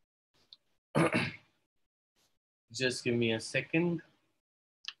 just give me a second.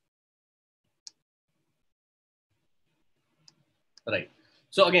 Right.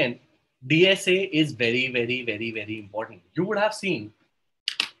 So again, DSA is very, very, very, very important. You would have seen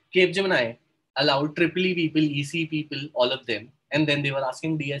Capgemini allowed triple E people, EC people, all of them, and then they were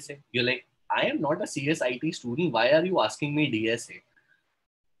asking DSA. You're like, I am not a CSIT student. Why are you asking me DSA?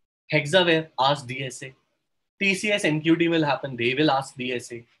 Hexaware asked DSA. TCS MQT will happen. They will ask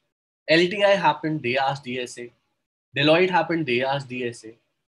DSA. LTI happened. They asked DSA. Deloitte happened. They asked DSA.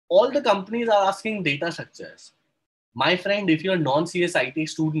 All the companies are asking data structures. My friend, if you're a non-CSIT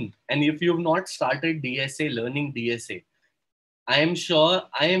student and if you've not started DSA, learning DSA, I am sure,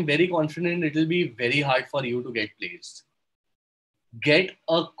 I am very confident it will be very hard for you to get placed. Get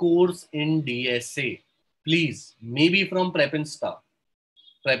a course in DSA, please. Maybe from Prep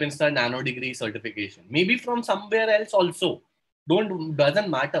Nano Degree certification. Maybe from somewhere else also. Doesn't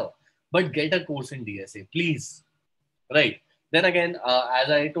matter. But get a course in DSA, please. Right. Then again,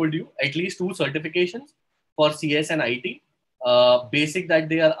 as I told you, at least two certifications for CS and IT. Basic that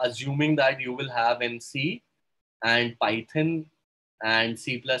they are assuming that you will have in C and Python and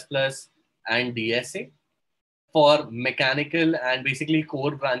C++ and DSA. For mechanical and basically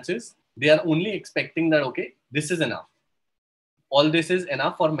core branches, they are only expecting that, okay, this is enough. All this is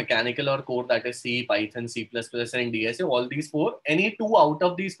enough for mechanical or core, that is C, Python, C++, and DSA. All these four, any two out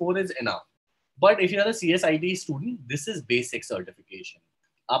of these four is enough. But if you're a CSIT student, this is basic certification.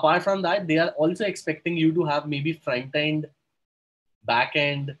 Apart from that, they are also expecting you to have maybe front end, back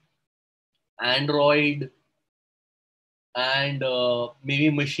end, Android, and maybe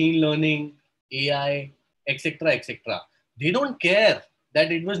machine learning, AI, etc., etc. They don't care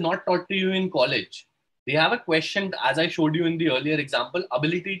that it was not taught to you in college. They have a question, as I showed you in the earlier example,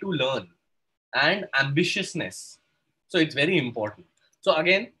 ability to learn and ambitiousness. So it's very important. So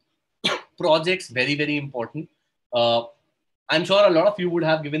again, projects, very, very important. Uh, I'm sure a lot of you would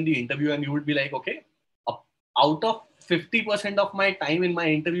have given the interview and you would be like, okay, out of 50% of my time in my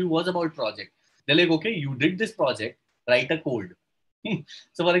interview was about project. They're like, okay, you did this project, write a code.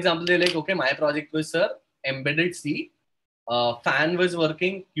 So for example, they're like, okay, my project was, sir, embedded C. Fan was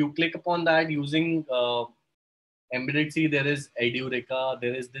working. You click upon that using embedded C. There is Edureka.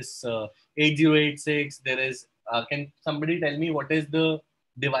 There is this 8086. There is, can somebody tell me what is the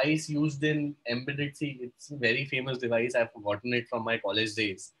device used in embedded C? It's a very famous device. I've forgotten it from my college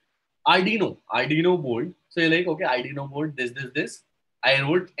days. Arduino board. So you're like, okay, Arduino board, this. I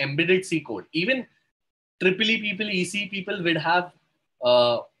wrote embedded C code. Even triple E people, EC people would have,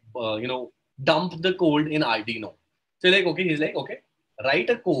 uh, dumped the code in Arduino. So like, okay, he's like, okay, write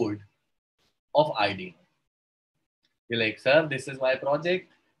a code of Arduino. You're like, sir, this is my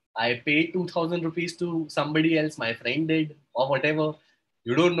project. I paid 2,000 rupees to somebody else. My friend did, or whatever.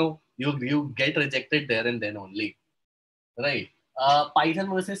 You don't know. You get rejected there and then only. Right. Python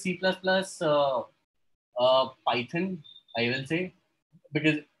versus C++. Python, I will say,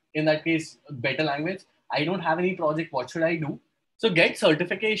 because in that case, better language. I don't have any project. What should I do? So get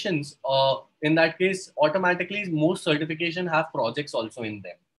certifications. In that case, automatically most certification have projects also in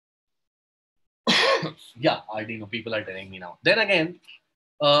them. Yeah, Arduino. People are telling me now. Then again,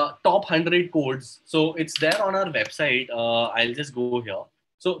 top 100 codes. So it's there on our website. I'll just go here.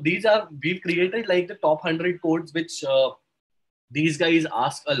 So we've created like the top 100 codes, which these guys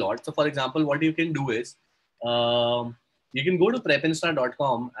ask a lot. So for example, what you can do is, you can go to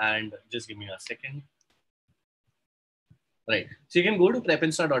prepinsta.com and just give me a second. Right. So you can go to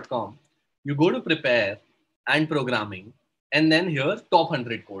prepinsta.com, you go to prepare and programming, and then here top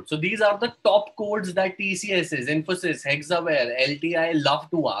 100 codes. So these are the top codes that TCSs, Infosys, Hexaware, LTI love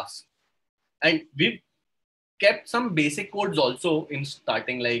to ask. And we've kept some basic codes also in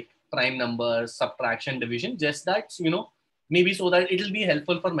starting, like prime numbers, subtraction, division, just that, maybe so that it'll be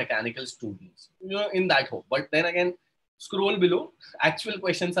helpful for mechanical students, in that hope. But then again, scroll below, actual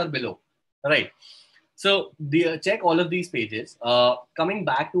questions are below, right? So check all of these pages. Coming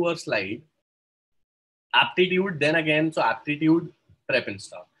back to our slide, aptitude, then again, so aptitude, prep and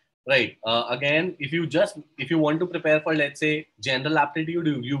stuff. Right. Again, if you want to prepare for, let's say, general aptitude,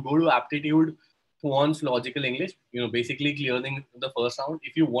 you go to aptitude, quants, logical English, basically clearing the first round.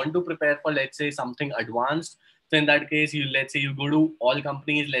 If you want to prepare for, let's say, something advanced, so in that case, let's say you go to all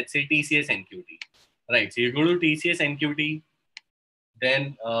companies, let's say TCS NQT. Right. So you go to TCS NQT,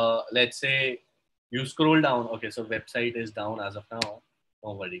 then let's say you scroll down. Okay, so website is down as of now.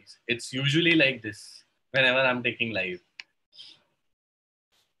 No worries. It's usually like this whenever I'm taking live.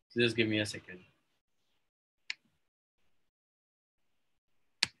 So just give me a second.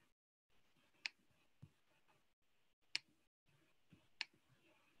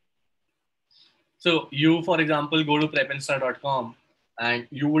 So you, for example, go to prepinsta.com and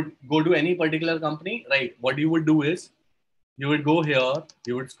you would go to any particular company, right? What you would do is you would go here,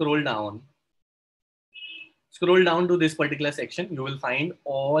 you would scroll down to this particular section. You will find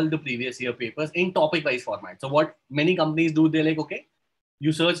all the previous year papers in topic wise format. So what many companies do, they're like, okay,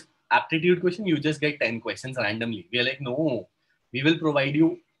 you search aptitude question, you just get 10 questions randomly. We're like, no, we will provide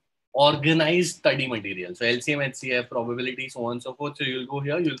you organized study material. So LCM, HCF, probability, so on and so forth. So you'll go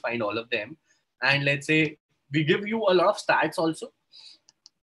here, you'll find all of them. And let's say we give you a lot of stats also,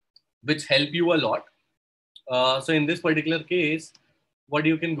 which help you a lot. So in this particular case, what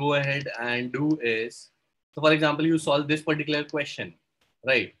you can go ahead and do is, so for example, you solve this particular question,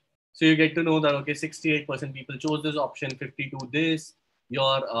 right? So you get to know that, okay, 68% people chose this option, 52 this,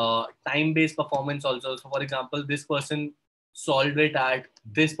 your time-based performance also. So for example, this person solved it at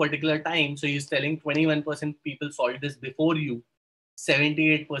this particular time. So he's telling 21% people solved this before you,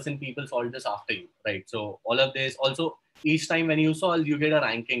 78% people solved this after you, right? So all of this also, each time when you solve, you get a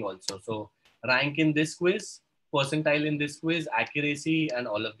ranking also. So rank in this quiz, percentile in this quiz, accuracy, and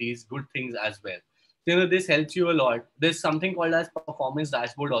all of these good things as well. So, this helps you a lot. There's something called as performance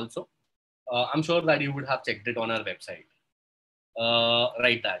dashboard also. I'm sure that you would have checked it on our website.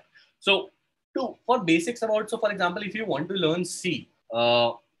 Right, that. So, for basics about, so for example, if you want to learn C,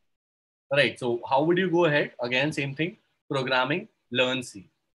 right, so how would you go ahead? Again, same thing, programming, learn C.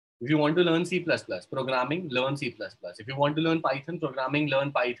 If you want to learn C++, programming, learn C++. If you want to learn Python, programming,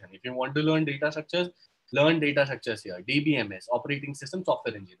 learn Python. If you want to learn data structures, learn data structures here. DBMS, operating system,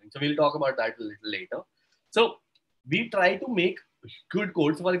 software engineering. So we'll talk about that a little later. So we try to make good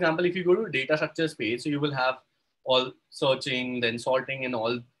code. So for example, if you go to data structures page, so you will have all searching, then sorting in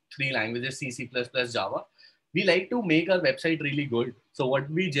all three languages, C, C++, Java. We like to make our website really good. So what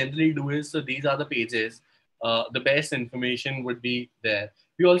we generally do is, so these are the pages. The best information would be there.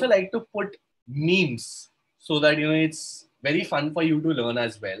 We also like to put memes so that it's very fun for you to learn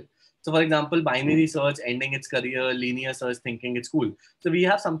as well. So for example, binary search, ending its career, linear search, thinking it's cool. So we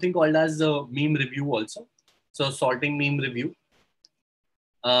have something called as a meme review also. So sorting meme review.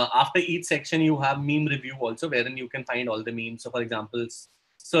 After each section, you have meme review also, wherein you can find all the memes. So for example,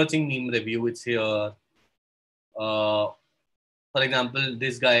 searching meme review, it's here. For example,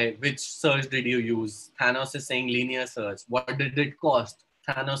 this guy, which search did you use? Thanos is saying linear search. What did it cost?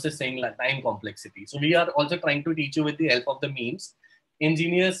 Thanos is saying like time complexity. So we are also trying to teach you with the help of the memes.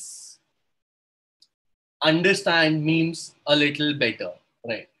 Engineers understand memes a little better,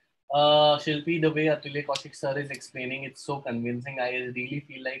 right? Shilpi, the way Atulya Kaushik sir is explaining, it's so convincing. I really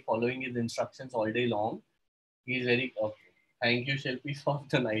feel like following his instructions all day long. He's very okay. Thank you, Shilpi, for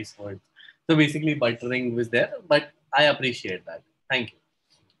the nice words. So basically, buttering was there, but I appreciate that. Thank you.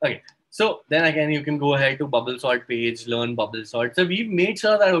 Okay. So then again, you can go ahead to bubble sort page, learn bubble sort. So we've made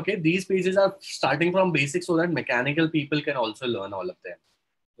sure that, okay, these pages are starting from basics so that mechanical people can also learn all of them.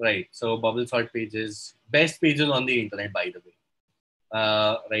 Right. So bubble sort pages, best pages on the internet, by the way.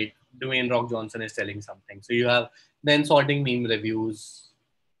 Right. Dwayne Rock Johnson is telling something. So you have then sorting meme reviews,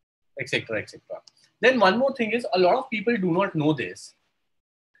 etc., etc. Then one more thing is a lot of people do not know this.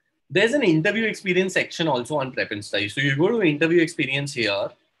 There's an interview experience section also on Prep and Study. So you go to interview experience here,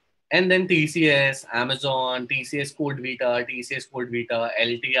 and then TCS, Amazon, TCS Code Vita, TCS Code Vita,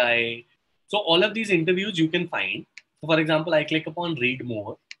 LTI. So all of these interviews you can find. So for example, I click upon read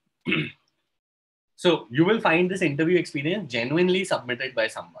more. So you will find this interview experience genuinely submitted by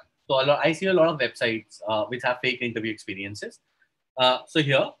someone. So I see a lot of websites which have fake interview experiences. So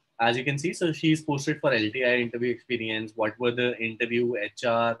here, as you can see, so she's posted for LTI interview experience. What were the interview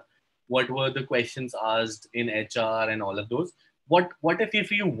HR? What were the questions asked in HR and all of those? What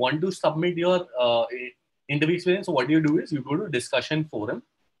if you want to submit your interview experience? So what you do is you go to discussion forum.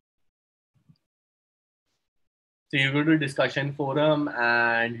 So you go to discussion forum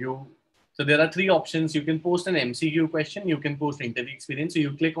and so there are three options. You can post an MCQ question. You can post interview experience. So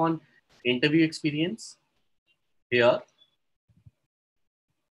you click on interview experience here.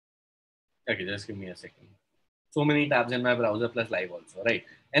 Okay, just give me a second. So many tabs in my browser plus live also, right?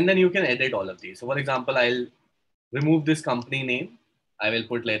 And then you can edit all of these. So for example, I'll remove this company name. I will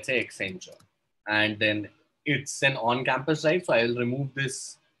put, let's say, Accenture. And then it's an on-campus, right? So I will remove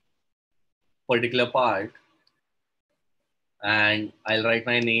this particular part and I'll write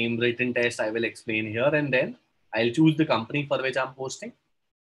my name, written test, I will explain here, and then I'll choose the company for which I'm posting.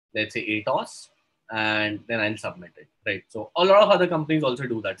 Let's say ATOS, and then I'll submit it, right? So a lot of other companies also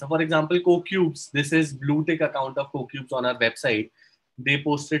do that. So for example, CoCubes, this is blue tick account of CoCubes on our website. They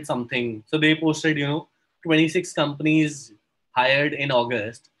posted something. So they posted, 26 companies hired in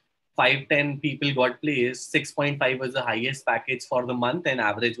August. 510 people got placed. 6.5 was the highest package for the month, and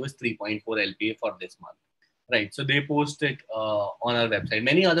average was 3.4 LPA for this month. Right. So they post it on our website.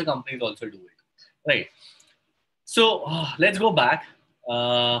 Many other companies also do it. Right. So let's go back.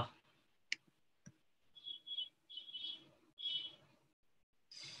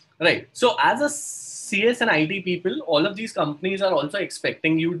 Right. So as a CS and IT people, all of these companies are also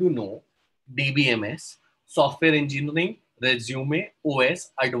expecting you to know DBMS, software engineering, resume,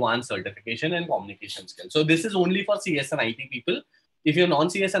 OS, advanced certification, and communication skills. So this is only for CS and IT people. If you're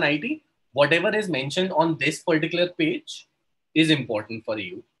non-CS and IT, whatever is mentioned on this particular page is important for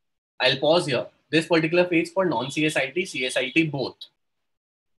you. I'll pause here. This particular page for non-CSIT, CSIT both.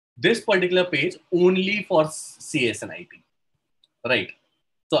 This particular page only for CS and IT. Right.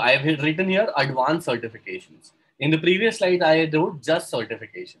 So I have written here advanced certifications. In the previous slide, I wrote just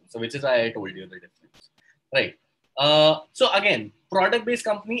certifications. So which is why I told you the difference. Right. So again, product-based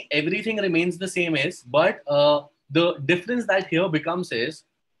company, everything remains the same as, but the difference that here becomes is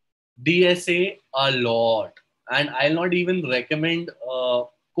DSA a lot. And I'll not even recommend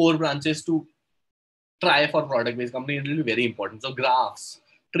core branches to try for product-based company. It will be very important. So graphs,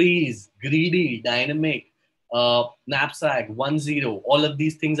 trees, greedy, dynamic, knapsack, 1.0, all of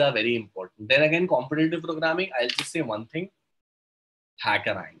these things are very important. Then again, competitive programming, I'll just say one thing,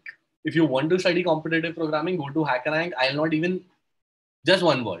 HackerRank. If you want to study competitive programming, go to HackerRank. I'll not even, just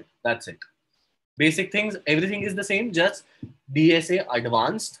one word, that's it. Basic things, everything is the same, just DSA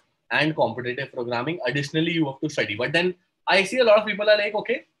advanced and competitive programming. Additionally, you have to study. But then I see a lot of people are like,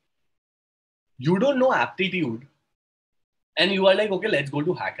 okay, you don't know aptitude and you are like, okay, let's go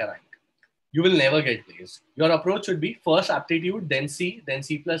to HackerRank. You will never get placed. Your approach should be first aptitude, then C, then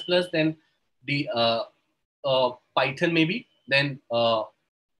C++, then the Python maybe, then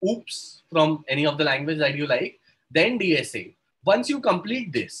OOPS from any of the language that you like, then DSA. Once you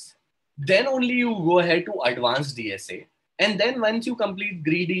complete this, then only you go ahead to advanced DSA. And then once you complete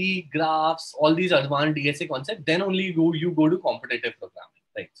greedy, graphs, all these advanced DSA concepts, then only you go to competitive programming.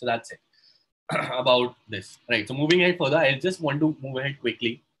 Right. So that's it about this. Right. So moving ahead further, I just want to move ahead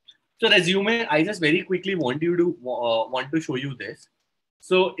quickly. So resume, I just very quickly want to show you this.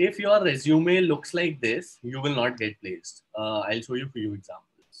 So if your resume looks like this, you will not get placed. I'll show you a few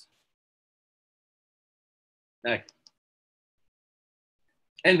examples. Right.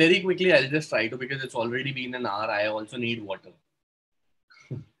 And very quickly, I'll just try to, because it's already been an hour. I also need water.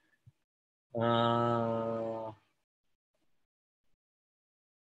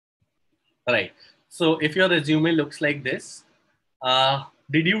 Right. So if your resume looks like this,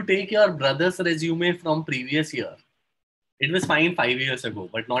 did you take your brother's resume from previous year? It was fine 5 years ago,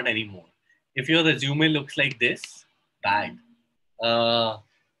 but not anymore. If your resume looks like this, bad.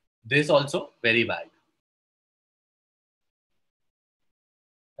 This also very bad.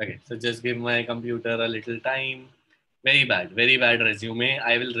 Okay, so just give my computer a little time. Very bad resume.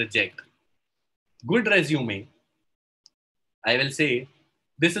 I will reject. Good resume. I will say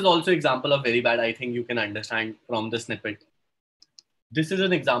this is also example of very bad. I think you can understand from the snippet. This is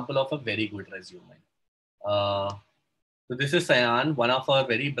an example of a very good resume. Uh, so this is Sayan, one of our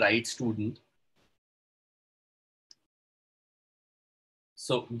very bright student.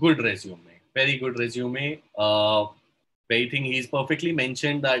 So good resume, very good resume. I think he's perfectly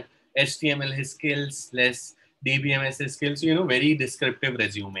mentioned that HTML his skills, less DBMS his skills. You know, very descriptive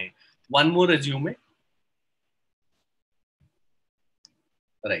resume. One more resume,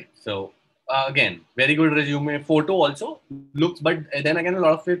 right? So again, very good resume. Photo also looks, but then again, a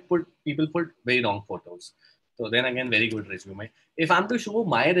lot of it people put very wrong photos. So then again, very good resume. If I'm to show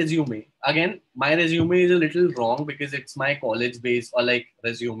my resume, again, my resume is a little wrong because it's my college base or like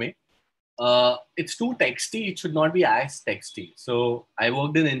resume. It's too texty. It should not be as texty. So I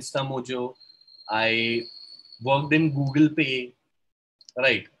worked in InstaMojo. I worked in Google Pay.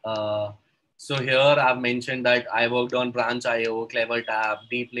 Right. So here I've mentioned that I worked on Branch.io, CleverTap,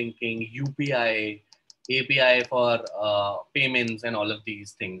 deep linking, UPI, API for payments, and all of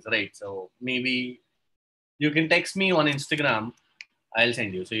these things. Right. So maybe you can text me on Instagram. I'll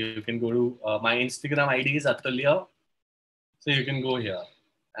send you. So you can go to my Instagram ID is Atulya. So you can go here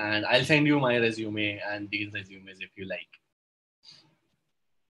and I'll send you my resume and these resumes if you like.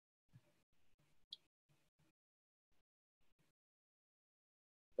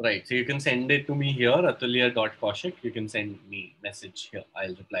 Right. So you can send it to me here, atulya.kaushik. You can send me message here.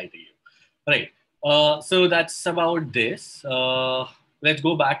 I'll reply to you. Right. So that's about this. Let's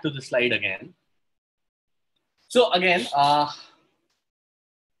go back to the slide again. So again,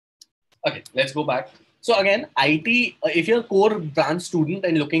 okay, let's go back. So again, IT, if you're a core branch student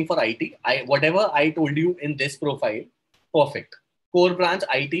and looking for IT, whatever I told you in this profile, perfect. Core branch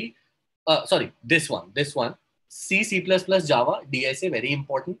IT, sorry, this one, C++, Java, DSA, very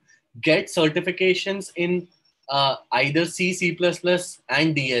important. Get certifications in either C++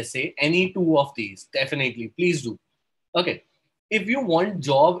 and DSA, any two of these, definitely, please do. Okay. If you want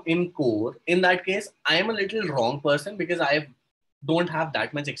job in core, in that case, I am a little wrong person because I don't have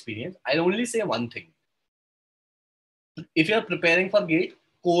that much experience. I'll only say one thing. If you're preparing for GATE,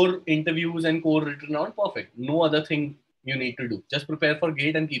 core interviews and core written round, perfect. No other thing you need to do. Just prepare for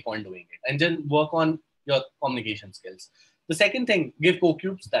GATE and keep on doing it. And then work on your communication skills. The second thing, give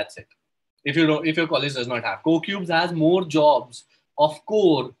CoCubes, that's it. If you don't, if your college does not have. CoCubes has more jobs of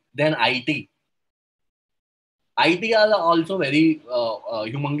core than IT. IT are also very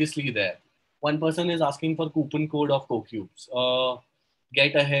humongously there. One person is asking for coupon code of CoCubes.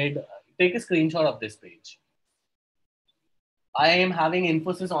 Get ahead. Take a screenshot of this page. I am having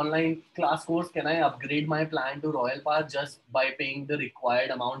Infosys online class course. Can I upgrade my plan to Royal Pass just by paying the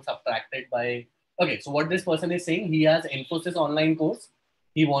required amount subtracted by? Okay, so what this person is saying, he has Infosys online course.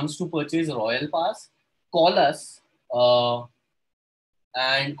 He wants to purchase Royal Pass. Call us.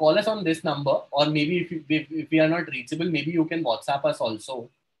 And call us on this number, or maybe if we are not reachable, maybe you can WhatsApp us also,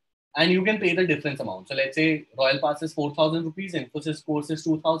 and you can pay the difference amount. So let's say Royal Pass is 4,000 rupees, Infosys course is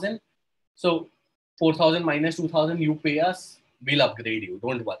 2,000. So 4,000 minus 2,000, you pay us, we'll upgrade you.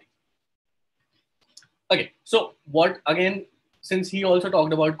 Don't worry. Okay, so what again? Since he also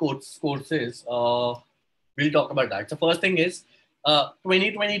talked about courses, we'll talk about that. So first thing is,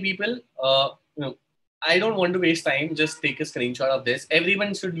 20 people. You know, I don't want to waste time. Just take a screenshot of this.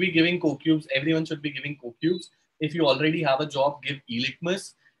 Everyone should be giving CoCubes. Everyone should be giving CoCubes. If you already have a job, give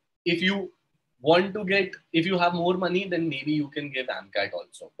eLitmus. If you want to get, if you have more money, then maybe you can give AMCAT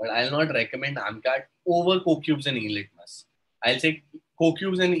also. But I'll not recommend AMCAT over CoCubes and eLitmus. I'll say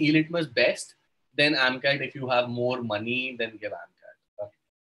CoCubes and eLitmus best. Then AMCAT, if you have more money, then give AMCAT. Okay.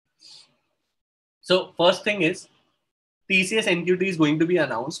 So first thing is TCS NQT is going to be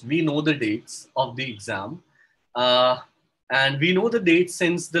announced. We know the dates of the exam, and we know the dates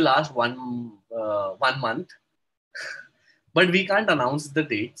since the last 1 month, but we can't announce the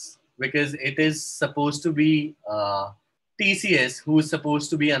dates because it is supposed to be TCS who is supposed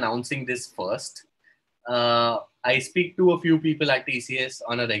to be announcing this first. I speak to a few people at TCS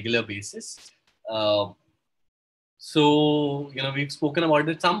on a regular basis. Uh, so we've spoken about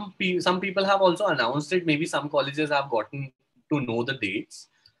it. Some people have also announced it. Maybe some colleges have gotten to know the dates.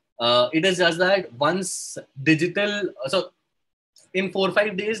 It is just that once digital, so in 4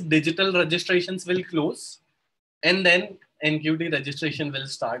 5 days, digital registrations will close, and then NQT registration will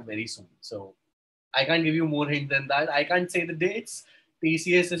start very soon. So I can't give you more hint than that. I can't say the dates.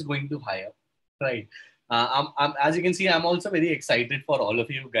 TCS is going to hire, right? As you can see, I'm also very excited for all of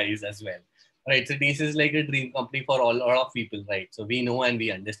you guys as well. right? So TCS is like a dream company for all lot of people, right? So we know and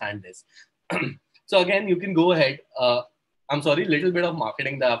we understand this. So again, you can go ahead. I'm sorry, little bit of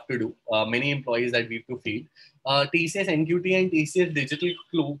marketing that I have to do. Many employees that we have to feed. TCS NQT and TCS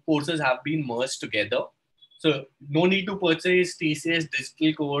digital courses have been merged together. So no need to purchase TCS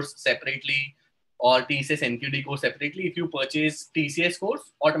digital course separately or TCS NQT course separately. If you purchase TCS course,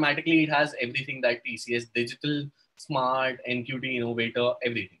 automatically it has everything that TCS digital, smart, NQT innovator,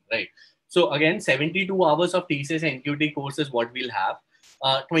 everything, right? So again, 72 hours of TCS NQT course is what we'll have.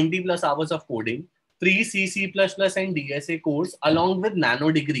 20 plus hours of coding, 3 C, C++ and DSA course along with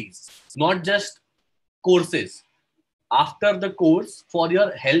nano degrees, not just courses. After the course, for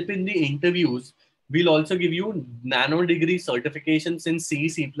your help in the interviews, we'll also give you nano degree certifications in C,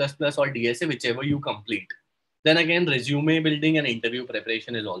 C++ or DSA, whichever you complete. Then again, resume building and interview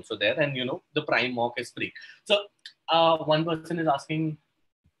preparation is also there. And the prime mock is free. So one person is asking,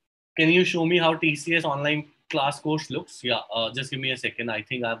 can you show me how TCS online class course looks? Yeah, just give me a second. I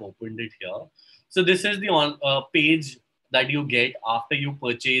think I've opened it here. So this is the page that you get after you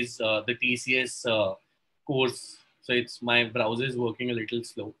purchase the TCS course. So it's my browser is working a little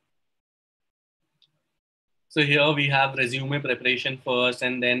slow. So here we have resume preparation first,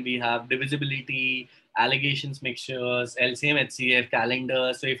 and then we have divisibility, allegations mixtures, LCM, HCF,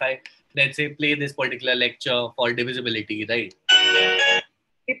 calendar. So if I, let's say, play this particular lecture for divisibility, right?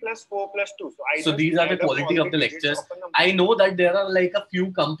 3 + 4 + 2. So these are the quality of the lectures. I know that there are like a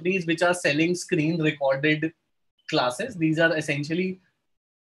few companies which are selling screen recorded classes. These are essentially,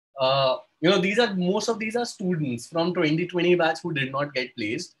 most of these are students from 2020 batch who did not get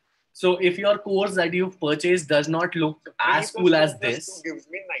placed. So if your course that you've purchased does not look as cool as this, gives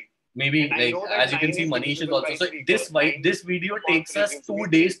me 9. Maybe like as you can see, Manish is also. So this video takes us 2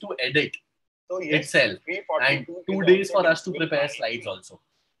 days to edit itself and 2 days for us to prepare slides also.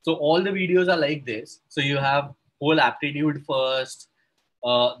 So all the videos are like this. So you have whole aptitude first,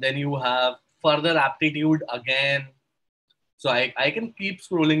 then you have further aptitude again. So I can keep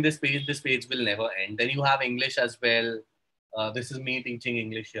scrolling this page. This page will never end. Then you have English as well. This is me teaching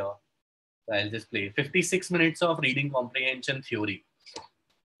English here. So I'll just play 56 minutes of reading comprehension theory.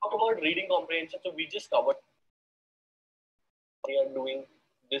 Talk about reading comprehension. So we just covered. We are doing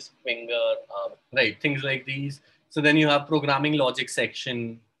this finger, right? Things like these. So then you have programming logic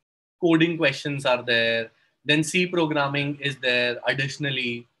section, coding questions are there. Then C programming is there.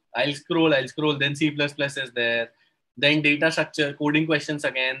 Additionally, I'll scroll. Then C++ is there. Then data structure, coding questions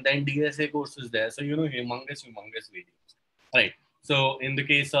again. Then DSA course is there. So humongous videos, right? So in the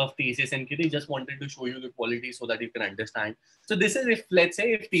case of TCS and NQT, just wanted to show you the quality so that you can understand. So this is if, let's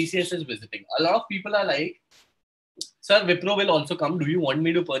say, if TCS is visiting. A lot of people are like, sir, Wipro will also come. Do you want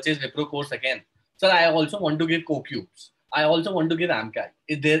me to purchase Wipro course again? Sir, I also want to give CoCubes. I also want to give AMCAT.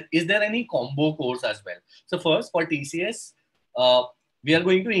 Is there any combo course as well? So first, for TCS, we are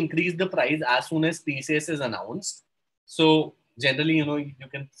going to increase the price as soon as TCS is announced. So generally, you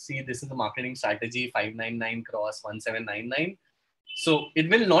can see this is the marketing strategy, 599 cross 1799. So it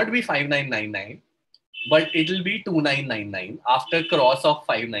will not be 5999, but it will be 2999 after cross of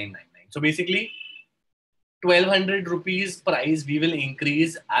 5999. So basically, 1200 rupees price we will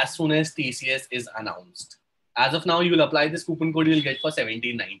increase as soon as TCS is announced. As of now, you will apply this coupon code, you'll get for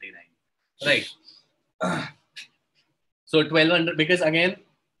 1799, right? So 1200, because again,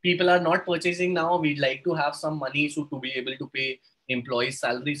 people are not purchasing now. We'd like to have some money so to be able to pay employees'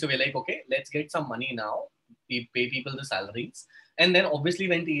 salary. So we're like, okay, let's get some money now, pay people the salaries. And then obviously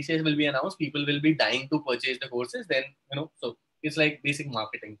when TCS will be announced, people will be dying to purchase the courses. Then, so it's like basic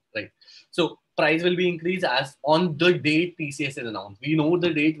marketing, right? So price will be increased as on the date TCS is announced. We know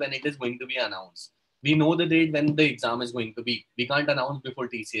the date when it is going to be announced. We know the date when the exam is going to be. We can't announce before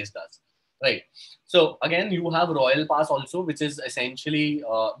TCS does, right? So again, you have Royal Pass also, which is essentially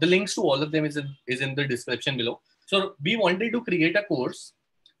the links to all of them is in the description below. So we wanted to create a course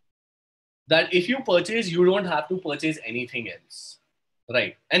that if you purchase, you don't have to purchase anything else,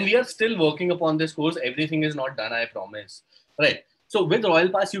 right? And we are still working upon this course. Everything is not done, I promise, right? So with Royal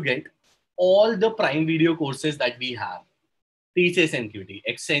Pass, you get all the Prime Video courses that we have. TCS NQT,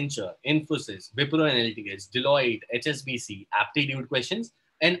 Accenture, Infosys, Wipro Analytics, Deloitte, HSBC, aptitude questions,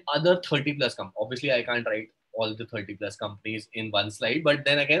 and other 30 plus companies. Obviously, I can't write all the 30 plus companies in one slide, but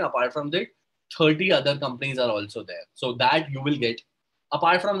then again, apart from that, 30 other companies are also there. So that you will get.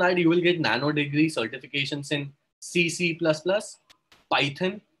 Apart from that, you will get nano degree certifications in C, C++,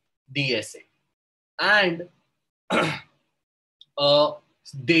 Python, DSA, and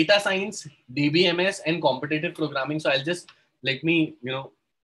data science, DBMS, and competitive programming. So I'll just let me,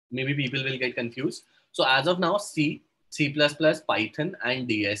 maybe people will get confused. So as of now, C, C++, Python, and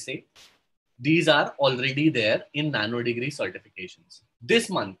DSA. these are already there in nano degree certifications. This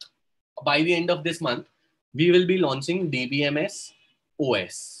month, by the end of this month, we will be launching DBMS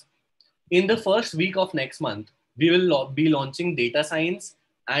OS. In the first week of next month, we will be launching data science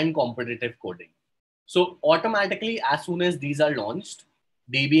and competitive coding. So automatically, as soon as these are launched,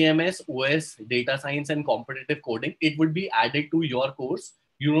 DBMS, OS, data science, and competitive coding, it would be added to your course.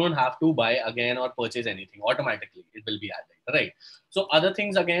 You don't have to buy again or purchase anything. Automatically, it will be added, right? So other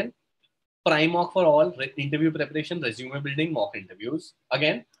things again, prime mock for all, interview preparation, resume building, mock interviews.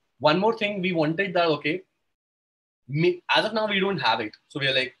 Again, one more thing we wanted that, okay, as of now, we don't have it. So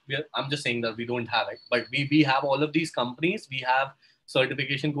we're like, I'm just saying that we don't have it, but we have all of these companies. We have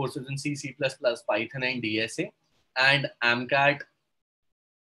certification courses in C, C++, Python, and DSA, and AMCAT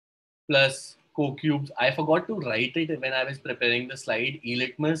plus CoCubes. I forgot to write it when I was preparing the slide.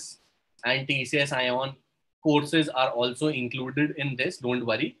 eLitmus and TCS Ion courses are also included in this. Don't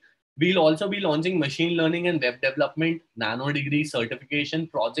worry. We'll also be launching machine learning and web development, nano degree certification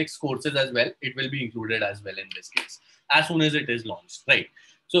projects courses as well. It will be included as well in this case, as soon as it is launched, right?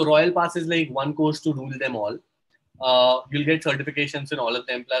 So Royal Pass is like one course to rule them all. You'll get certifications in all of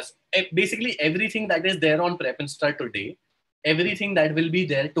them, plus basically everything that is there on Prep Insta today, everything that will be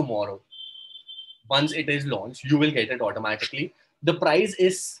there tomorrow. Once it is launched, you will get it automatically. The price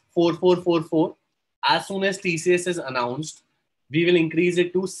is 4444. As soon as TCS is announced, we will increase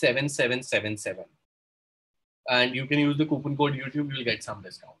it to 7777. And you can use the coupon code YouTube, you'll get some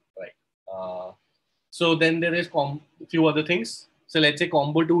discount, right? So then there is a few other things. So let's say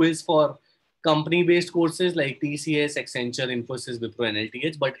combo 2 is for company-based courses like TCS, Accenture, Infosys, Wipro, and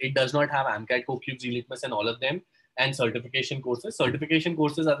LTH, but it does not have AMCAT, CoCubes, eLitmus, and all of them, and certification courses. Certification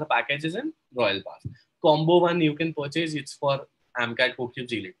courses are the packages in Royal Pass. Combo 1 you can purchase, it's for AMCAT,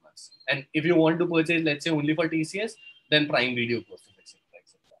 CoCubes, eLitmus. And if you want to purchase, let's say only for TCS, then Prime Video courses,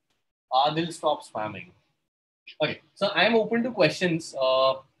 etc. They'll stop spamming. Okay, so I am open to questions.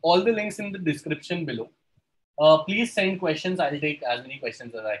 All the links in the description below. Please send questions. I'll take as many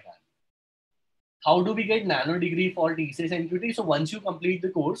questions as I can. How do we get nano degree for TCS NQT? So once you complete the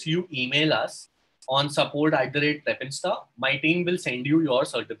course, you email us on support@Prepinsta. My team will send you your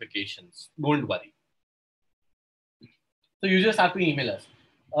certifications. Don't worry. So you just have to email us.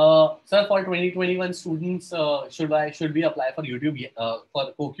 Sir, for 2021 students, should we apply for YouTube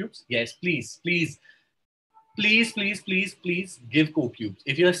for CoCubes? Yes, please give CoCubes.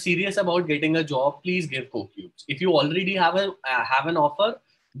 If you're serious about getting a job, please give CoCubes. If you already have an offer,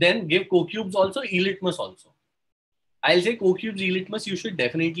 then give CoCubes also, eLitmus also. I'll say CoCubes, eLitmus, you should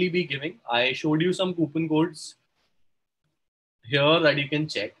definitely be giving. I showed you some coupon codes here that you can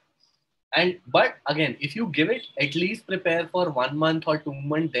check. But again, if you give it, at least prepare for 1 month or 2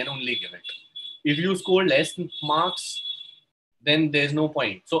 months, then only give it. If you score less marks, then there's no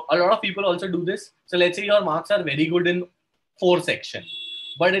point. So a lot of people also do this. So let's say your marks are very good in 4 sections,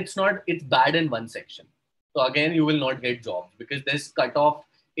 but it's bad in 1 section. So again, you will not get jobs because this cutoff,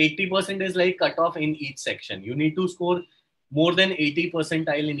 80% is like cutoff in each section. You need to score more than 80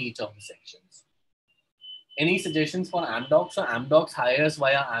 percentile in each of the sections. Any suggestions for Amdocs? So Amdocs hires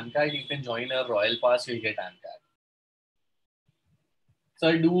via AMCAT. You can join a Royal Pass, you'll get AMCAT. So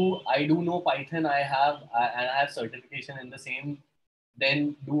I do know Python. I have certification in the same.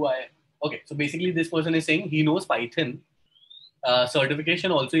 Then okay. So basically this person is saying he knows Python.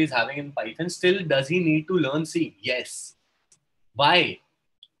 Certification also is having in Python. Still, does he need to learn C? Yes. Why?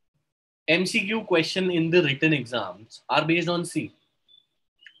 MCQ question in the written exams are based on C.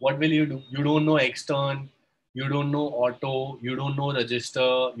 What will you do? You don't know extern. You don't know auto. You don't know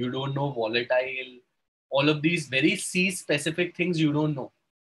register. You don't know volatile. All of these very C specific things you don't know.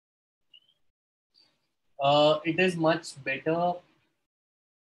 It is much better.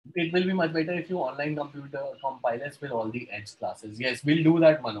 It will be much better if you online computer compilers with all the edge classes. Yes, we'll do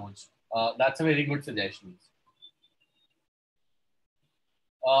that, Manoj. That's a very good suggestion.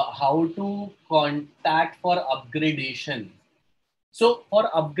 How to contact for upgradation? So for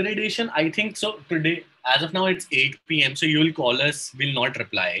upgradation, I think so today, as of now, it's 8 p.m. So you'll call us, we'll not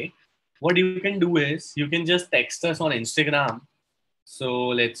reply. What you can do is you can just text us on Instagram. So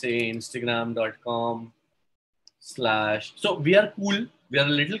let's say instagram.com/. So we are cool. We are a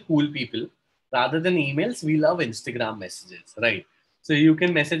little cool people. Rather than emails, we love Instagram messages, right? So you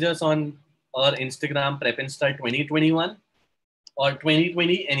can message us on our Instagram Prepinsta 2021 or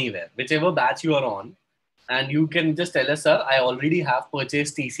 2020 anywhere, whichever batch you are on. And you can just tell us, sir, I already have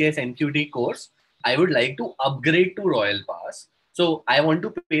purchased TCS NQT course. I would like to upgrade to Royal Pass. So I want to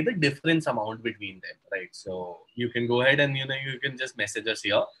pay the difference amount between them, right? So you can go ahead and, you can just message us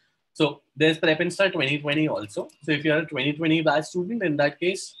here. So there's Prepinsta 2020 also. So if you're a 2020 batch student, in that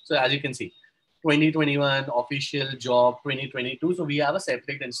case, so as you can see, 2021 official job 2022. So we have a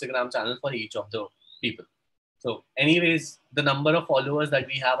separate Instagram channel for each of the people. So anyways, the number of followers that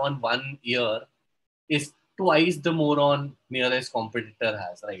we have on 1 year is twice the more on nearest competitor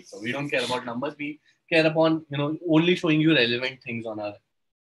has, right? So we don't care about numbers. We care upon, only showing you relevant things on our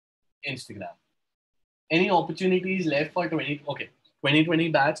Instagram. Any opportunities left for 2020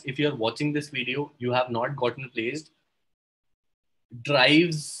 batch? If you're watching this video, you have not gotten placed.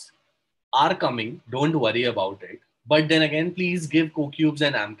 Drives are coming. Don't worry about it. But then again, please give CoCubes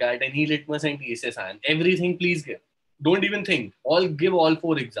and AMCAT and E-Litmus and TSS and everything. Please give. Don't even think. Give all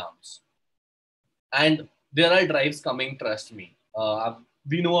 4 exams. And there are drives coming. Trust me.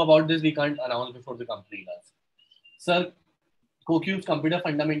 We know about this. We can't announce before the company does. Sir, CoCube's computer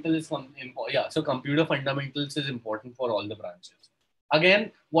fundamental is so computer fundamentals is important for all the branches.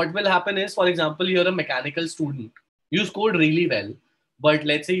 Again, what will happen is, for example, you're a mechanical student. You scored really well, but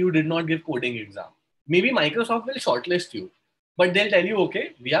let's say you did not give coding exam. Maybe Microsoft will shortlist you, but they'll tell you,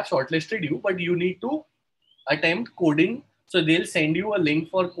 okay, we have shortlisted you, but you need to attempt coding. So they'll send you a link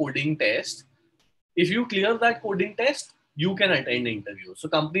for coding test. If you clear that coding test, you can attend the interview. So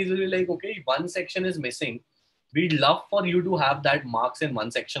companies will be like, okay, one section is missing. We'd love for you to have that marks in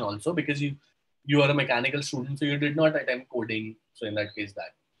one section also, because you are a mechanical student, so you did not attempt coding. So in that case,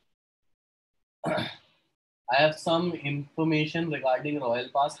 that. I have some information regarding Royal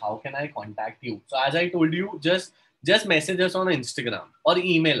Pass. How can I contact you? So as I told you, just message us on Instagram or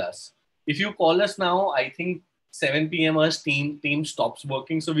email us. If you call us now, I think 7 p.m. our team stops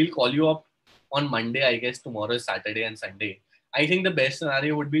working. So we'll call you up on Monday. I guess tomorrow is Saturday and Sunday. I think the best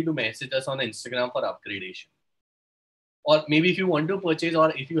scenario would be to message us on Instagram for upgradation. Or maybe if you want to purchase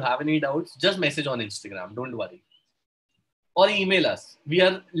or if you have any doubts, just message on Instagram. Don't worry. Or email us. We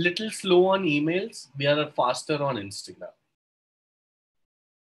are little slow on emails. We are faster on Instagram.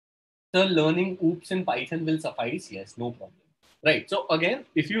 So learning OOPS in Python will suffice? Yes, no problem. Right. So again,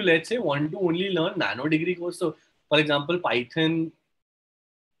 if you, let's say, want to only learn nano degree course, so for example, Python,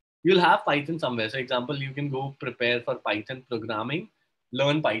 you'll have Python somewhere. So example, you can go prepare for Python programming,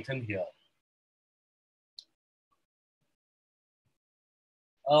 learn Python here.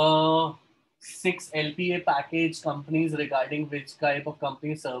 6 LPA package companies regarding which type of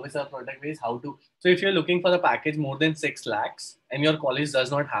company service or product base, how to. So if you're looking for a package more than 6 lakhs and your college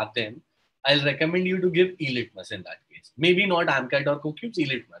does not have them, I'll recommend you to give E-Litmus in that case. Maybe not AMCAT or CoCubes,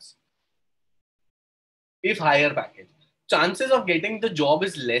 E-Litmus. If higher package. Chances of getting the job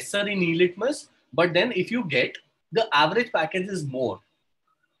is lesser in E-Litmus, but then if you get, the average package is more.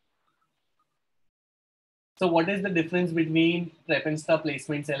 So what is the difference between Prep-Insta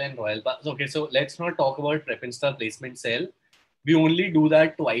Placement Cell and Royal Pass? Okay, so let's not talk about Prep-Insta Placement Cell. We only do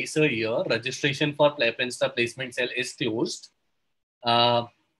that twice a year. Registration for Prep-Insta Placement Cell is closed.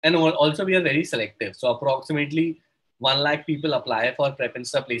 And also we are very selective. So approximately 1 lakh people apply for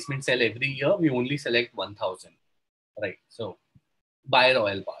Prep-Insta Placement Cell every year. We only select 1,000. Right. So buy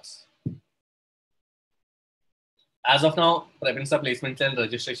Royal Pass. As of now, Prep-Insta Placement Cell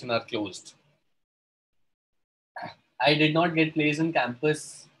registration are closed. I did not get placed in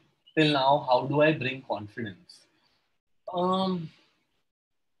campus till now. How do I bring confidence? Can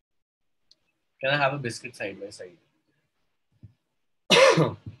I have a biscuit side by side?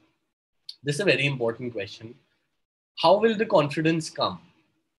 This is a very important question. How will the confidence come?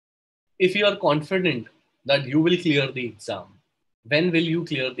 If you are confident that you will clear the exam, when will you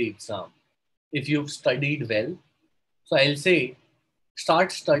clear the exam? If you've studied well, so I'll say,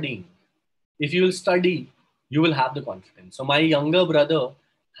 start studying. If you will study, you will have the confidence. So my younger brother,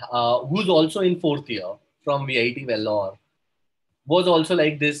 who's also in 4th year from VIT Vellore, was also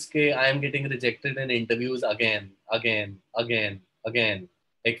like this, I am getting rejected in interviews again, like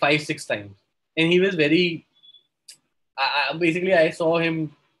 5-6 times. And he was very, basically I saw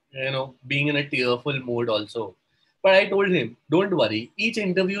him, being in a tearful mode also. But I told him, don't worry, each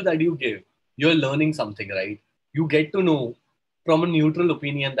interview that you give, you're learning something, right? You get to know from a neutral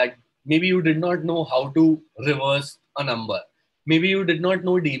opinion that maybe you did not know how to reverse a number. Maybe you did not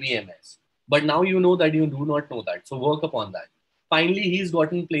know DBMS, but now you know that you do not know that. So work upon that. Finally, he's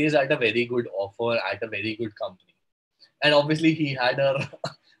gotten placed at a very good offer at a very good company. And obviously he had a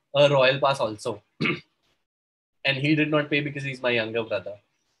Royal Pass also. And he did not pay because he's my younger brother.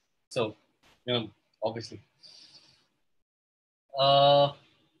 So, obviously.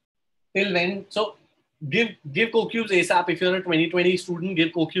 Till when? So give CoCubes ASAP. If you're a 2020 student, give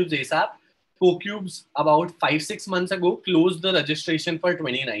CoCubes ASAP. CoCubes about 5-6 months ago closed the registration for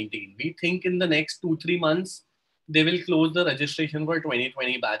 2019. We think in the next 2-3 months they will close the registration for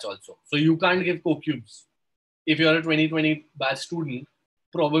 2020 batch also. So you can't give CoCubes if you're a 2020 batch student.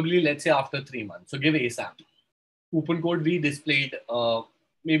 probably let's say after 3 months. So give ASAP. Coupon code we displayed,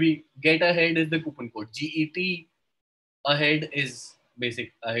 maybe get ahead is the coupon code. GET ahead is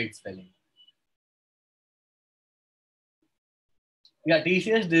basic ahead spelling. Yeah,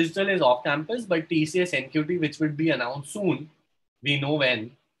 TCS Digital is off campus, but TCS NQT, which would be announced soon, we know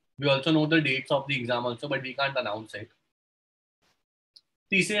when. We also know the dates of the exam also, but we can't announce it.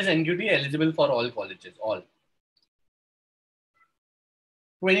 TCS NQT eligible for all colleges, all.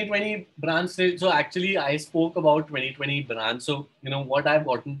 2020 branch. So actually, I spoke about 2020 branch. So, what I've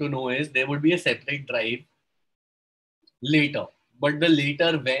gotten to know is there would be a separate drive later. But the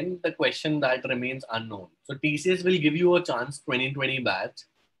later when, the question that remains unknown. So TCS will give you a chance 2020 batch,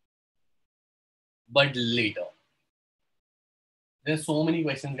 but later. There's so many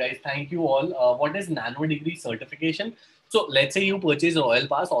questions, guys. Thank you all. What is nano degree certification? So let's say you purchase Royal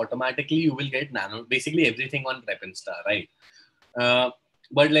Pass, automatically you will get nano, basically everything on Prep Insta, right?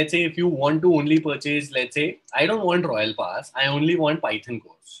 But let's say if you want to only purchase, let's say, I don't want Royal Pass, I only want Python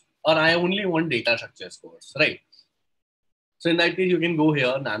course, or I only want data structures course, right? So in that case, you can go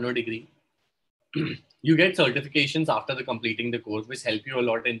here, nano degree. You get certifications after the completing the course, which help you a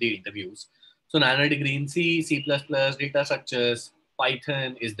lot in the interviews. So nano degree in C, C++, data structures,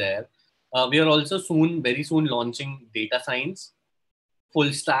 Python is there. We are also very soon launching data science,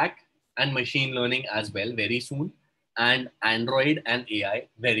 full stack, and machine learning as well very soon, and Android and AI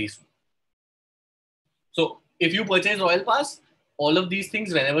very soon. So if you purchase Royal Pass, all of these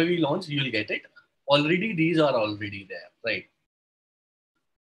things, whenever we launch, you'll get it. Already, these are already there, right?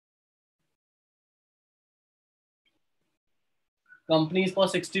 Companies for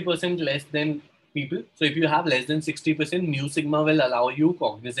 60% less than people. So if you have less than 60%, Mu Sigma will allow you,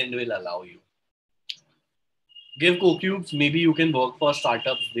 Cognizant will allow you. Give CoCubes, maybe you can work for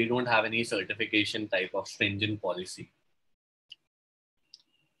startups. They don't have any certification type of stringent policy.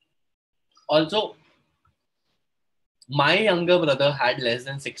 Also, my younger brother had less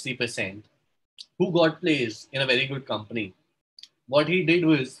than 60% who got placed in a very good company. What he did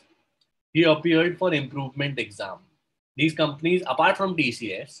was he appeared for improvement exam. These companies, apart from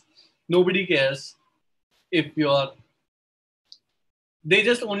TCS, nobody cares if you're, they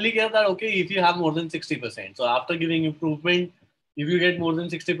just only care that, okay, if you have more than 60%. So after giving improvement, if you get more than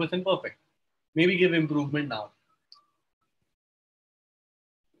 60%, perfect. Maybe give improvement now.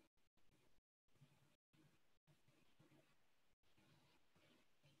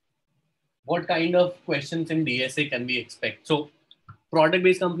 What kind of questions in DSA can we expect? So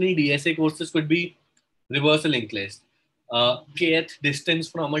product-based company DSA courses could be reverse linked list, kth distance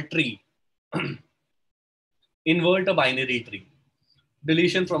from a tree, invert a binary tree,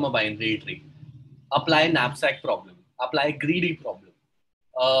 deletion from a binary tree, apply knapsack problem, apply greedy problem,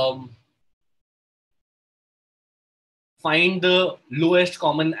 find the lowest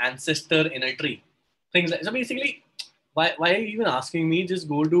common ancestor in a tree. Things like so. Basically, why are you even asking me? Just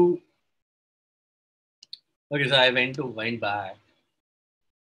go to. Okay, so I went back.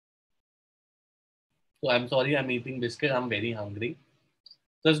 So I'm sorry, I'm eating biscuit. I'm very hungry.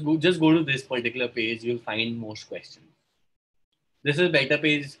 Just go to this particular page. You'll find most questions. This is better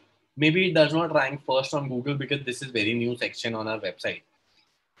page. Maybe it does not rank first on Google because this is very new section on our website.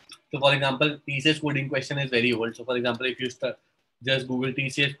 So for example, TCS coding question is very old. So for example, if you just Google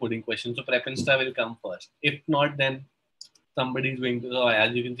TCS coding question, so Prep Insta will come first. If not, then somebody is going to, so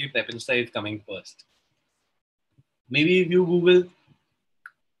as you can see, Prep Insta is coming first. Maybe if you Google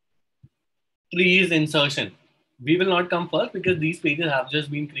trees insertion, we will not come first because these pages have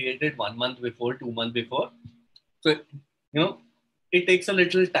just been created 1 month before, 2 months before. So, it takes a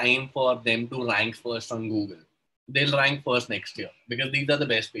little time for them to rank first on Google. They'll rank first next year because these are the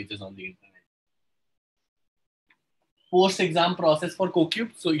best pages on the internet. Post-exam process for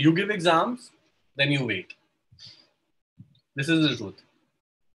CoCube. So you give exams, then you wait. This is the truth.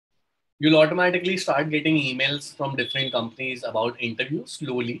 You'll automatically start getting emails from different companies about interviews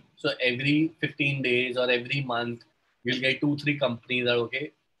slowly. So every 15 days or every month, you'll get 2, 3 companies that,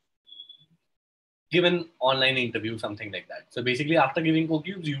 okay, give an online interview, something like that. So basically, after giving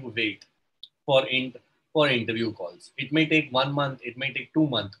CoCubes, you wait for interview calls. It may take 1 month, it may take 2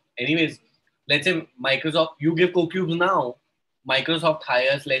 months. Anyways, let's say Microsoft, you give CoCubes now, Microsoft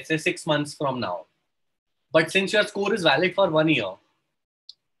hires, let's say 6 months from now. But since your score is valid for 1 year,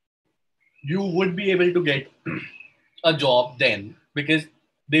 you would be able to get a job then because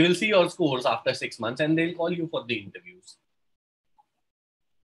they will see your scores after 6 months and they'll call you for the interviews.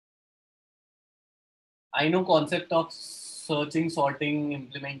 I know concept of searching, sorting,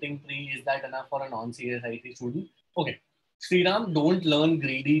 implementing tree. Is that enough for a non-CSIT student? Okay. Sriram, don't learn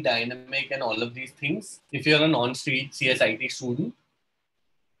greedy, dynamic, and all of these things if you're a non-CSIT student.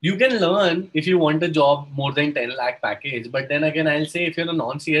 You can learn if you want a job more than 10 lakh package. But then again, I'll say if you're a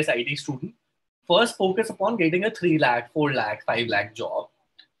non-CS IT student, first focus upon getting a 3 lakh, 4 lakh, 5 lakh job,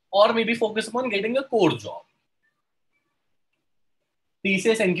 or maybe focus upon getting a core job.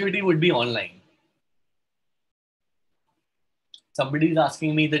 TCS NQT would be online. Somebody is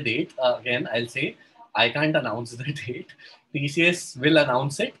asking me the date. Again, I'll say I can't announce the date. TCS will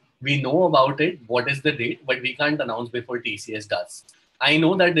announce it. We know about it. What is the date? But we can't announce before TCS does. I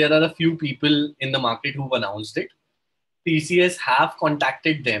know that there are a few people in the market who've announced it. TCS have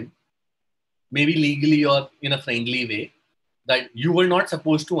contacted them, maybe legally or in a friendly way, that you were not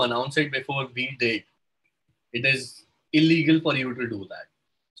supposed to announce it before we did. It is illegal for you to do that.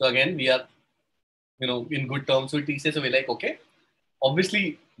 So again, we are, in good terms with TCS. So we're like, okay,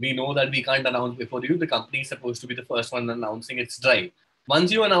 obviously we know that we can't announce before you. The company is supposed to be the first one announcing its drive.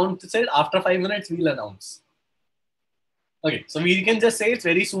 Once you announce it, after 5 minutes, we'll announce. Okay, so we can just say it's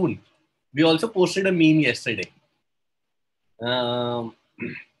very soon. We also posted a meme yesterday. Yeah.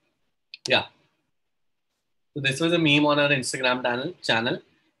 So this was a meme on our Instagram channel.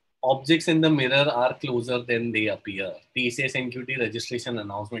 Objects in the mirror are closer than they appear. TCS NQT registration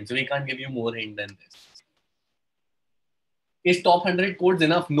announcement. So we can't give you more hint than this. Is top 100 codes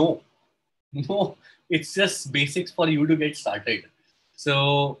enough? No. No. It's just basics for you to get started.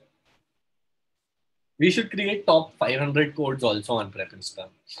 So we should create top 500 codes also on Prep Insta.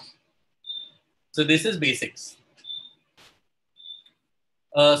 So this is basics.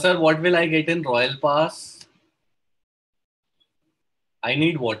 Sir, what will I get in Royal Pass? I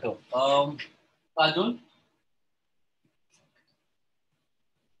need water. Kajol?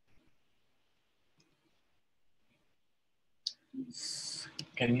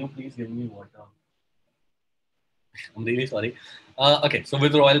 Can you please give me water? I'm really sorry. Okay, so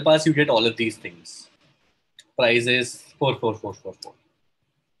with Royal Pass, you get all of these things. Price is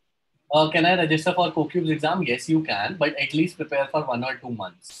 44444. Can I register for CoCube's exam? Yes, you can, but at least prepare for 1 or 2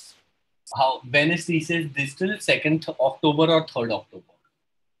 months. When is TCS Digital? 2nd October or 3rd October?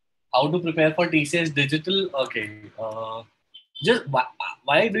 How to prepare for TCS Digital? Okay. Just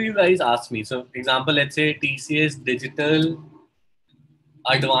why do you guys ask me? So, example, let's say TCS Digital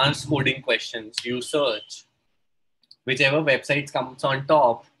advanced coding questions. You search whichever websites comes on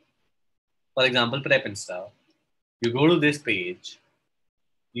top. For example, Prep Insta. You go to this page.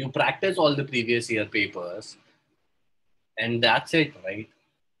 You practice all the previous year papers, and that's it, right?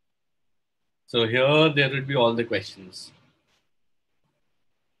 So here there would be all the questions.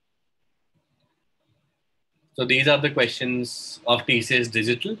 So these are the questions of TCS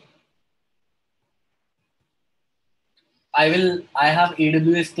Digital. I have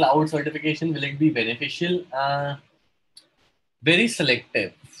AWS cloud certification. Will it be beneficial? Very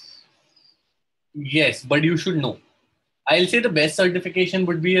selective. Yes, but you should know. I'll say the best certification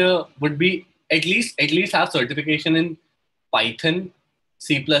would be at least have certification in Python,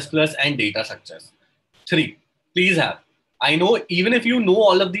 C++, and data structures. 3. Please have. I know even if you know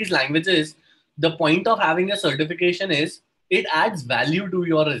all of these languages, the point of having a certification is it adds value to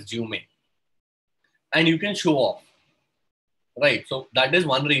your resume and you can show off. Right. So that is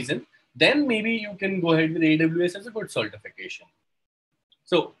one reason. Then maybe you can go ahead with AWS as a good certification.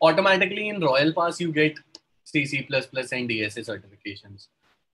 So automatically in Royal Pass, you get C, C++, and DSA certifications.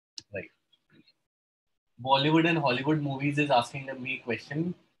 Right. Bollywood and Hollywood movies is asking me a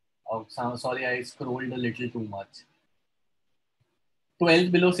question. Oh, sorry, I scrolled a little too much.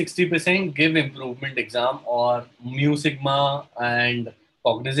 12 below 60%, give improvement exam, or Mu Sigma and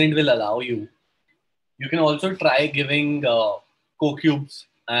Cognizant will allow you. You can also try giving CoCubes,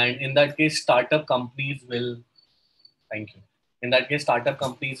 and in that case, startup companies will, thank you. In that case, startup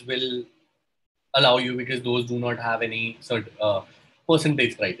companies will allow you because those do not have any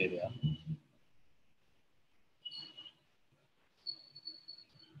percentage criteria.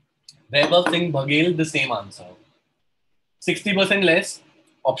 Vaibhav Singh Baghel, the same answer. 60% less,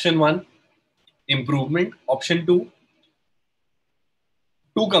 option 1. Improvement, option 2.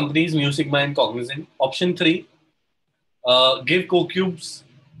 Two companies, Mu Sigma and Cognizant. Option 3, give CoCubes,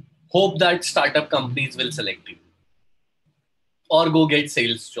 hope that startup companies will select you. Or go get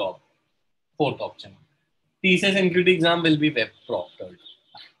sales job. 4th option. TCS NQT exam will be web proctored.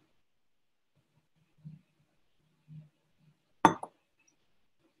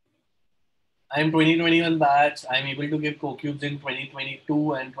 I am 2021 batch. I am able to give CoCubes in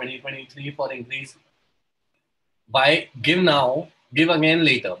 2022 and 2023 for increase. Why give now? Give again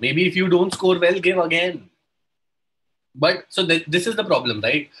later. Maybe if you don't score well, give again. But so this is the problem,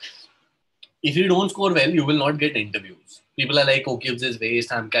 right? If you don't score well, you will not get interviews. People are like, CoCubes is waste,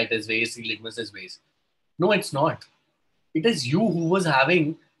 AMCAT is waste, C-Litmus is waste. No, it's not. It is you who was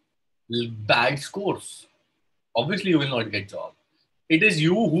having bad scores, obviously you will not get job. It is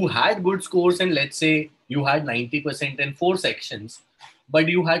you who had good scores, and let's say you had 90% in 4 sections, but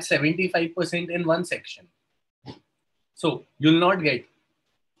you had 75% in one section. So you'll not get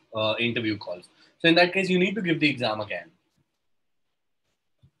interview calls. So in that case, you need to give the exam again.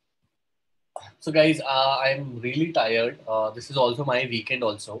 So guys, I'm really tired. This is also my weekend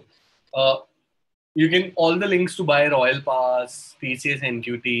also. Uh, you can, all the links to buy Royal Pass, TCS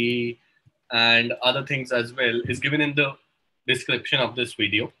NQT, and other things as well is given in the description of this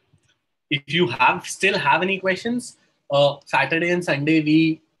video. If you still have any questions, Saturday and Sunday,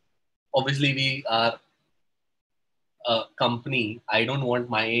 we are a company. I don't want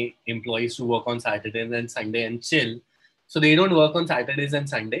my employees to work on Saturdays and Sunday and chill. So they don't work on Saturdays and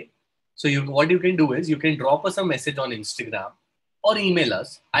Sunday. So what you can do is you can drop us a message on Instagram or email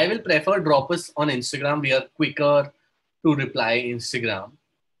us. I will prefer drop us on Instagram. We are quicker to reply Instagram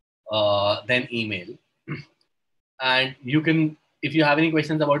than email. And you can, if you have any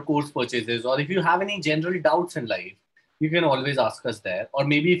questions about course purchases, or if you have any general doubts in life, you can always ask us there. Or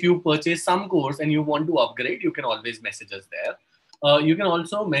maybe if you purchase some course and you want to upgrade, you can always message us there. You can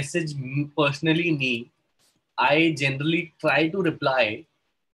also message personally me. I generally try to reply.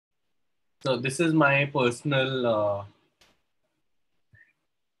 So this is my personal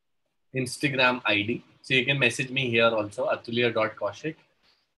Instagram ID. So you can message me here also, atulya.kaushik.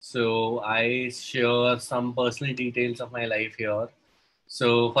 So I share some personal details of my life here.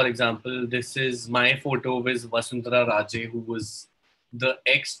 So, for example, this is my photo with Vasundhara Raje, who was the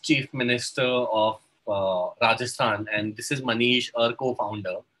ex-chief minister of Rajasthan, and this is Manish, our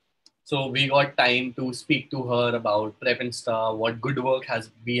co-founder. So we got time to speak to her about Prep Insta, what good work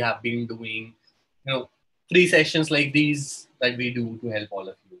we have been doing, you know, 3 sessions like these that we do to help all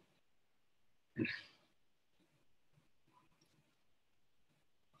of you.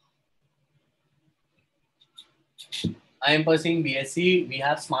 I am pursuing BSc. We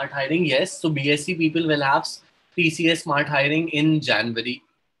have smart hiring, yes. So BSc people will have TCS smart hiring in January.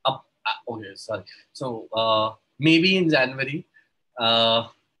 Okay, sorry. So maybe in January, uh,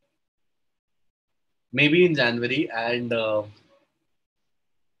 and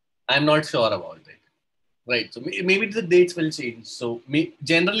I'm not sure about it. Right. So maybe the dates will change. So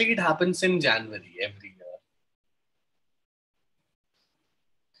generally it happens in January every year.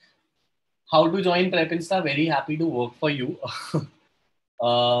 How to join Prep Insta? Very happy to work for you.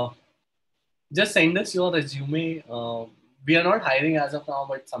 uh, just send us your resume. We are not hiring as of now,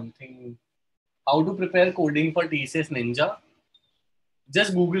 but something. How to prepare coding for TCS Ninja?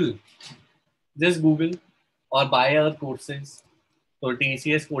 Just Google. Just Google or buy our courses. So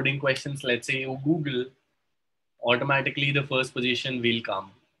TCS coding questions, let's say you Google, automatically the first position will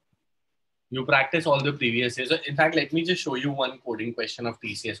come. You practice all the previous years. So in fact, let me just show you one coding question of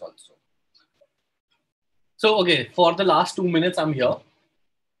TCS also. So, okay, for the last 2 minutes, I'm here.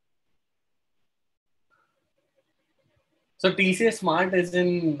 So TCS Smart is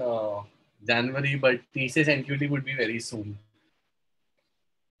in January, but TCS NQT would be very soon.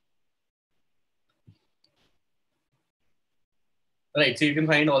 Right, so you can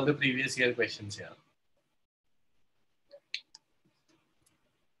find all the previous year questions here.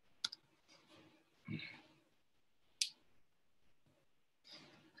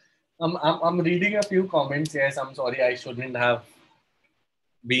 I'm reading a few comments. Yes, I'm sorry, I shouldn't have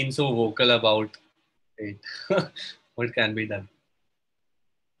been so vocal about it. What can be done?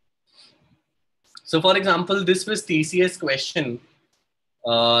 So, for example, this was TCS question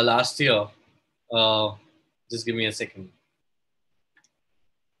last year. Just give me a second.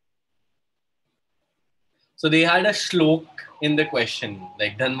 So they had a shlok in the question,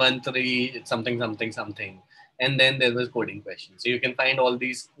 like Dhanvantari, something, something, something. And then there was coding questions. So you can find all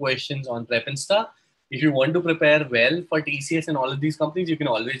these questions on Prep Insta. If you want to prepare well for TCS and all of these companies, you can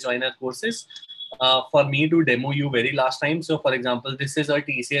always join our courses. For me to demo you very last time. So for example, this is a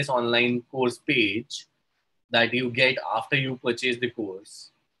TCS online course page that you get after you purchase the course.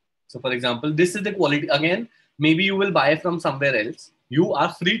 So for example, this is the quality. Again, maybe you will buy from somewhere else. You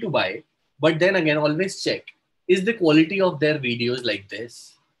are free to buy, but then again, always check, is the quality of their videos like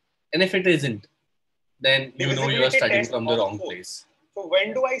this? And if it isn't, then you know you are studying from the wrong place. So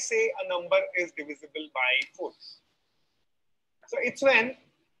when do I say a number is divisible by 4? So it's when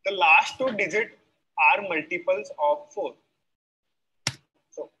the last 2 digits are multiples of 4.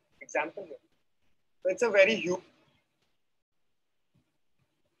 So example here. So it's a very huge.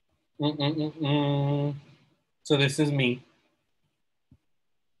 So this is me.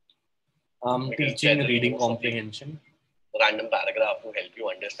 I'm teaching reading comprehension. Random paragraph to help you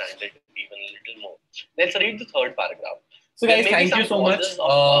understand it even a little more. Let's read the third paragraph. So guys, thank you so much.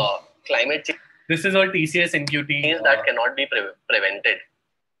 climate change. This is our TCS NQT that cannot be prevented.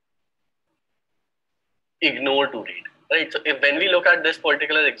 Ignore to read. Right. So if when we look at this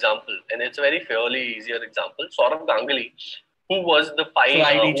particular example, and it's a very fairly easier example, Saurav Ganguly, who was the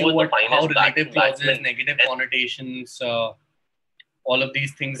how relative clauses, negative connotations, all of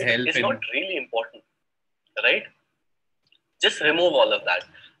these things help. It's not really important, right? Just remove all of that.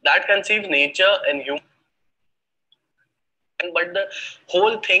 That conceives nature and human. But the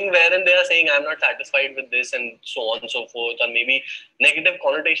whole thing wherein they are saying I'm not satisfied with this and so on and so forth, or maybe negative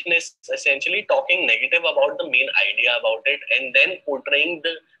connotation is essentially talking negative about the main idea about it and then portraying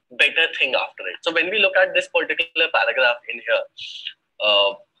the better thing after it. So when we look at this particular paragraph in here,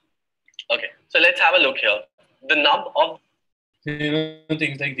 okay, so let's have a look here. The nub of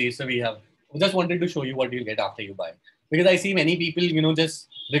things like these. So we just wanted to show you what you'll get after you buy, because I see many people just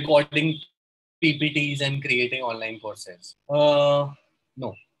recording PPTs and creating online courses. No,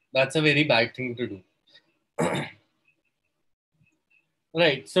 that's a very bad thing to do.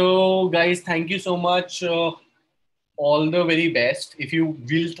 Right. So guys, thank you so much. All the very best. If you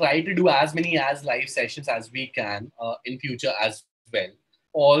will try to do as many live sessions as we can in future as well.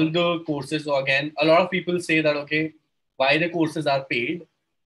 All the courses, again, a lot of people say that, okay, why the courses are paid?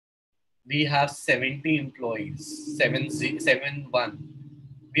 We have 70 employees, 71.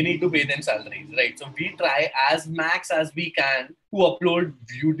 We need to pay them salaries, right? So we try as max as we can to upload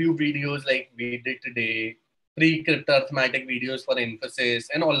YouTube videos like we did today, free crypto arithmetic videos for Infosys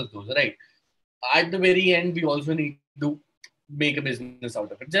and all of those, right? At the very end, we also need to make a business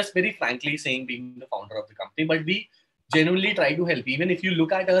out of it. Just very frankly saying, being the founder of the company, but we genuinely try to help. Even if you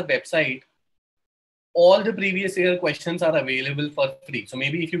look at our website, all the previous year questions are available for free. So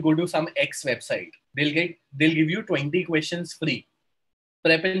maybe if you go to some X website, they'll give you 20 questions free.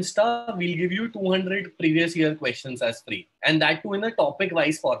 Prep-Insta will give you 200 previous year questions as free, and that too in a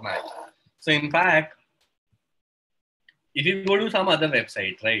topic-wise format. So in fact, if you go to some other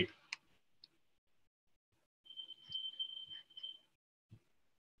website, right,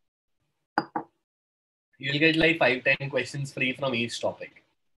 you'll get like 5-10 questions free from each topic.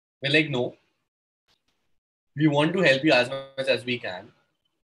 We're like, no, we want to help you as much as we can.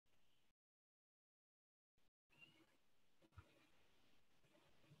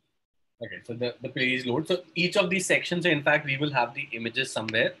 Okay, so the page load. So each of these sections, in fact, we will have the images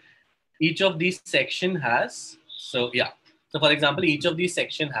somewhere. Each of these section has, so yeah. So for example, each of these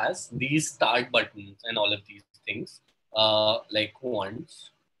section has these start buttons and all of these things, like quants.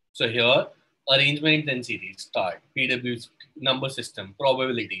 So here, arrangement intensity, start, PW, number system,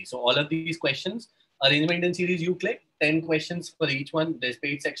 probability. So all of these questions, arrangement and series, you click 10 questions for each one. There's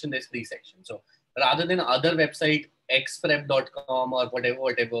paid section, there's free section. So rather than other website, xprep.com or whatever,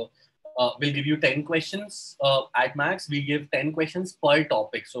 we'll give you 10 questions at max. We give 10 questions per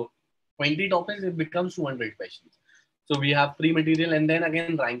topic. So 20 topics, it becomes 200 questions. So we have free material, and then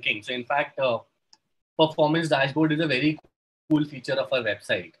again ranking. So in fact, performance dashboard is a very cool feature of our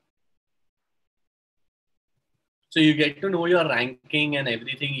website. So you get to know your ranking and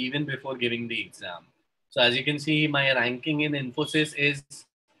everything even before giving the exam. So as you can see, my ranking in Infosys is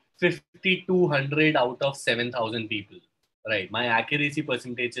 5,200 out of 7,000 people. Right. My accuracy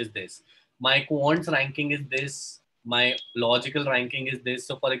percentage is this. My quants ranking is this. My logical ranking is this.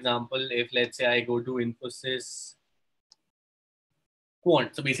 So for example, if let's say I go to Infosys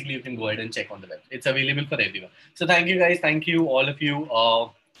quant, so basically you can go ahead and check on the web. It's available for everyone. So thank you guys. Thank you, all of you.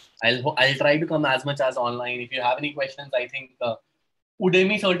 I'll try to come as much as online. If you have any questions, I think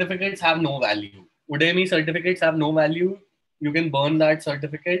Udemy certificates have no value. Udemy certificates have no value. You can burn that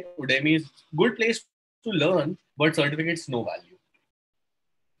certificate. Udemy is a good place to learn, but certificates no value.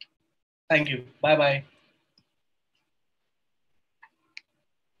 Thank you. Bye-bye.